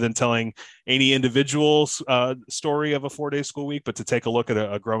 rather than telling any individual story of a 4-day school week, but to take a look at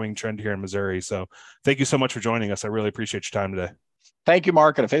a growing trend here in Missouri. So thank you so much for joining us. I really appreciate your time today. Thank you,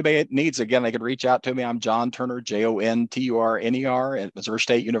 Mark. And if anybody needs, again, they can reach out to me. I'm John Turner, JONTURNER at Missouri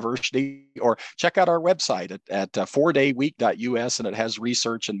State University, or check out our website at 4dayweek.us, and it has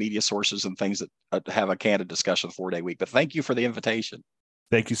research and media sources and things that have a candid discussion of 4-day week. But thank you for the invitation.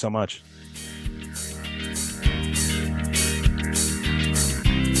 Thank you so much.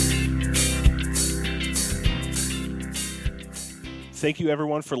 Thank you,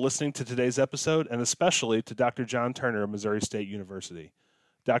 everyone, for listening to today's episode, and especially to Dr. John Turner of Missouri State University.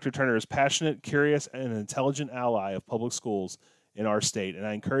 Dr. Turner is passionate, curious, and an intelligent ally of public schools in our state, and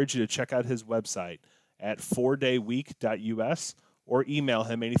I encourage you to check out his website at 4dayweek.us, or email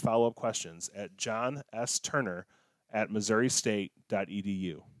him any follow-up questions at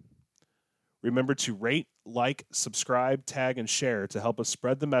johnsturner@missouristate.edu. Remember to rate, like, subscribe, tag, and share to help us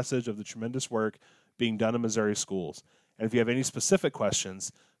spread the message of the tremendous work being done in Missouri schools. And if you have any specific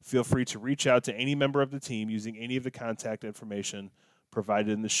questions, feel free to reach out to any member of the team using any of the contact information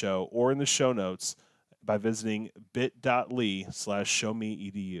provided in the show or in the show notes by visiting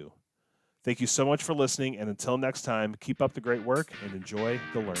bit.ly/showmeedu. Thank you so much for listening, and until next time, keep up the great work and enjoy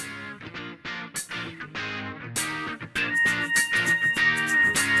the learning.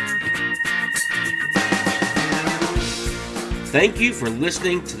 Thank you for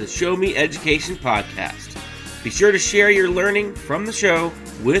listening to the Show Me Education podcast. Be sure to share your learning from the show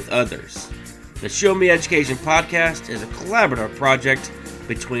with others. The Show Me Education podcast is a collaborative project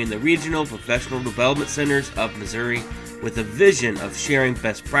between the Regional Professional Development Centers of Missouri, with a vision of sharing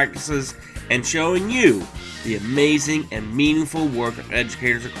best practices and showing you the amazing and meaningful work of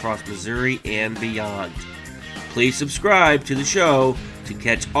educators across Missouri and beyond. Please subscribe to the show to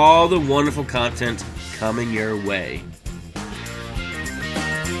catch all the wonderful content coming your way.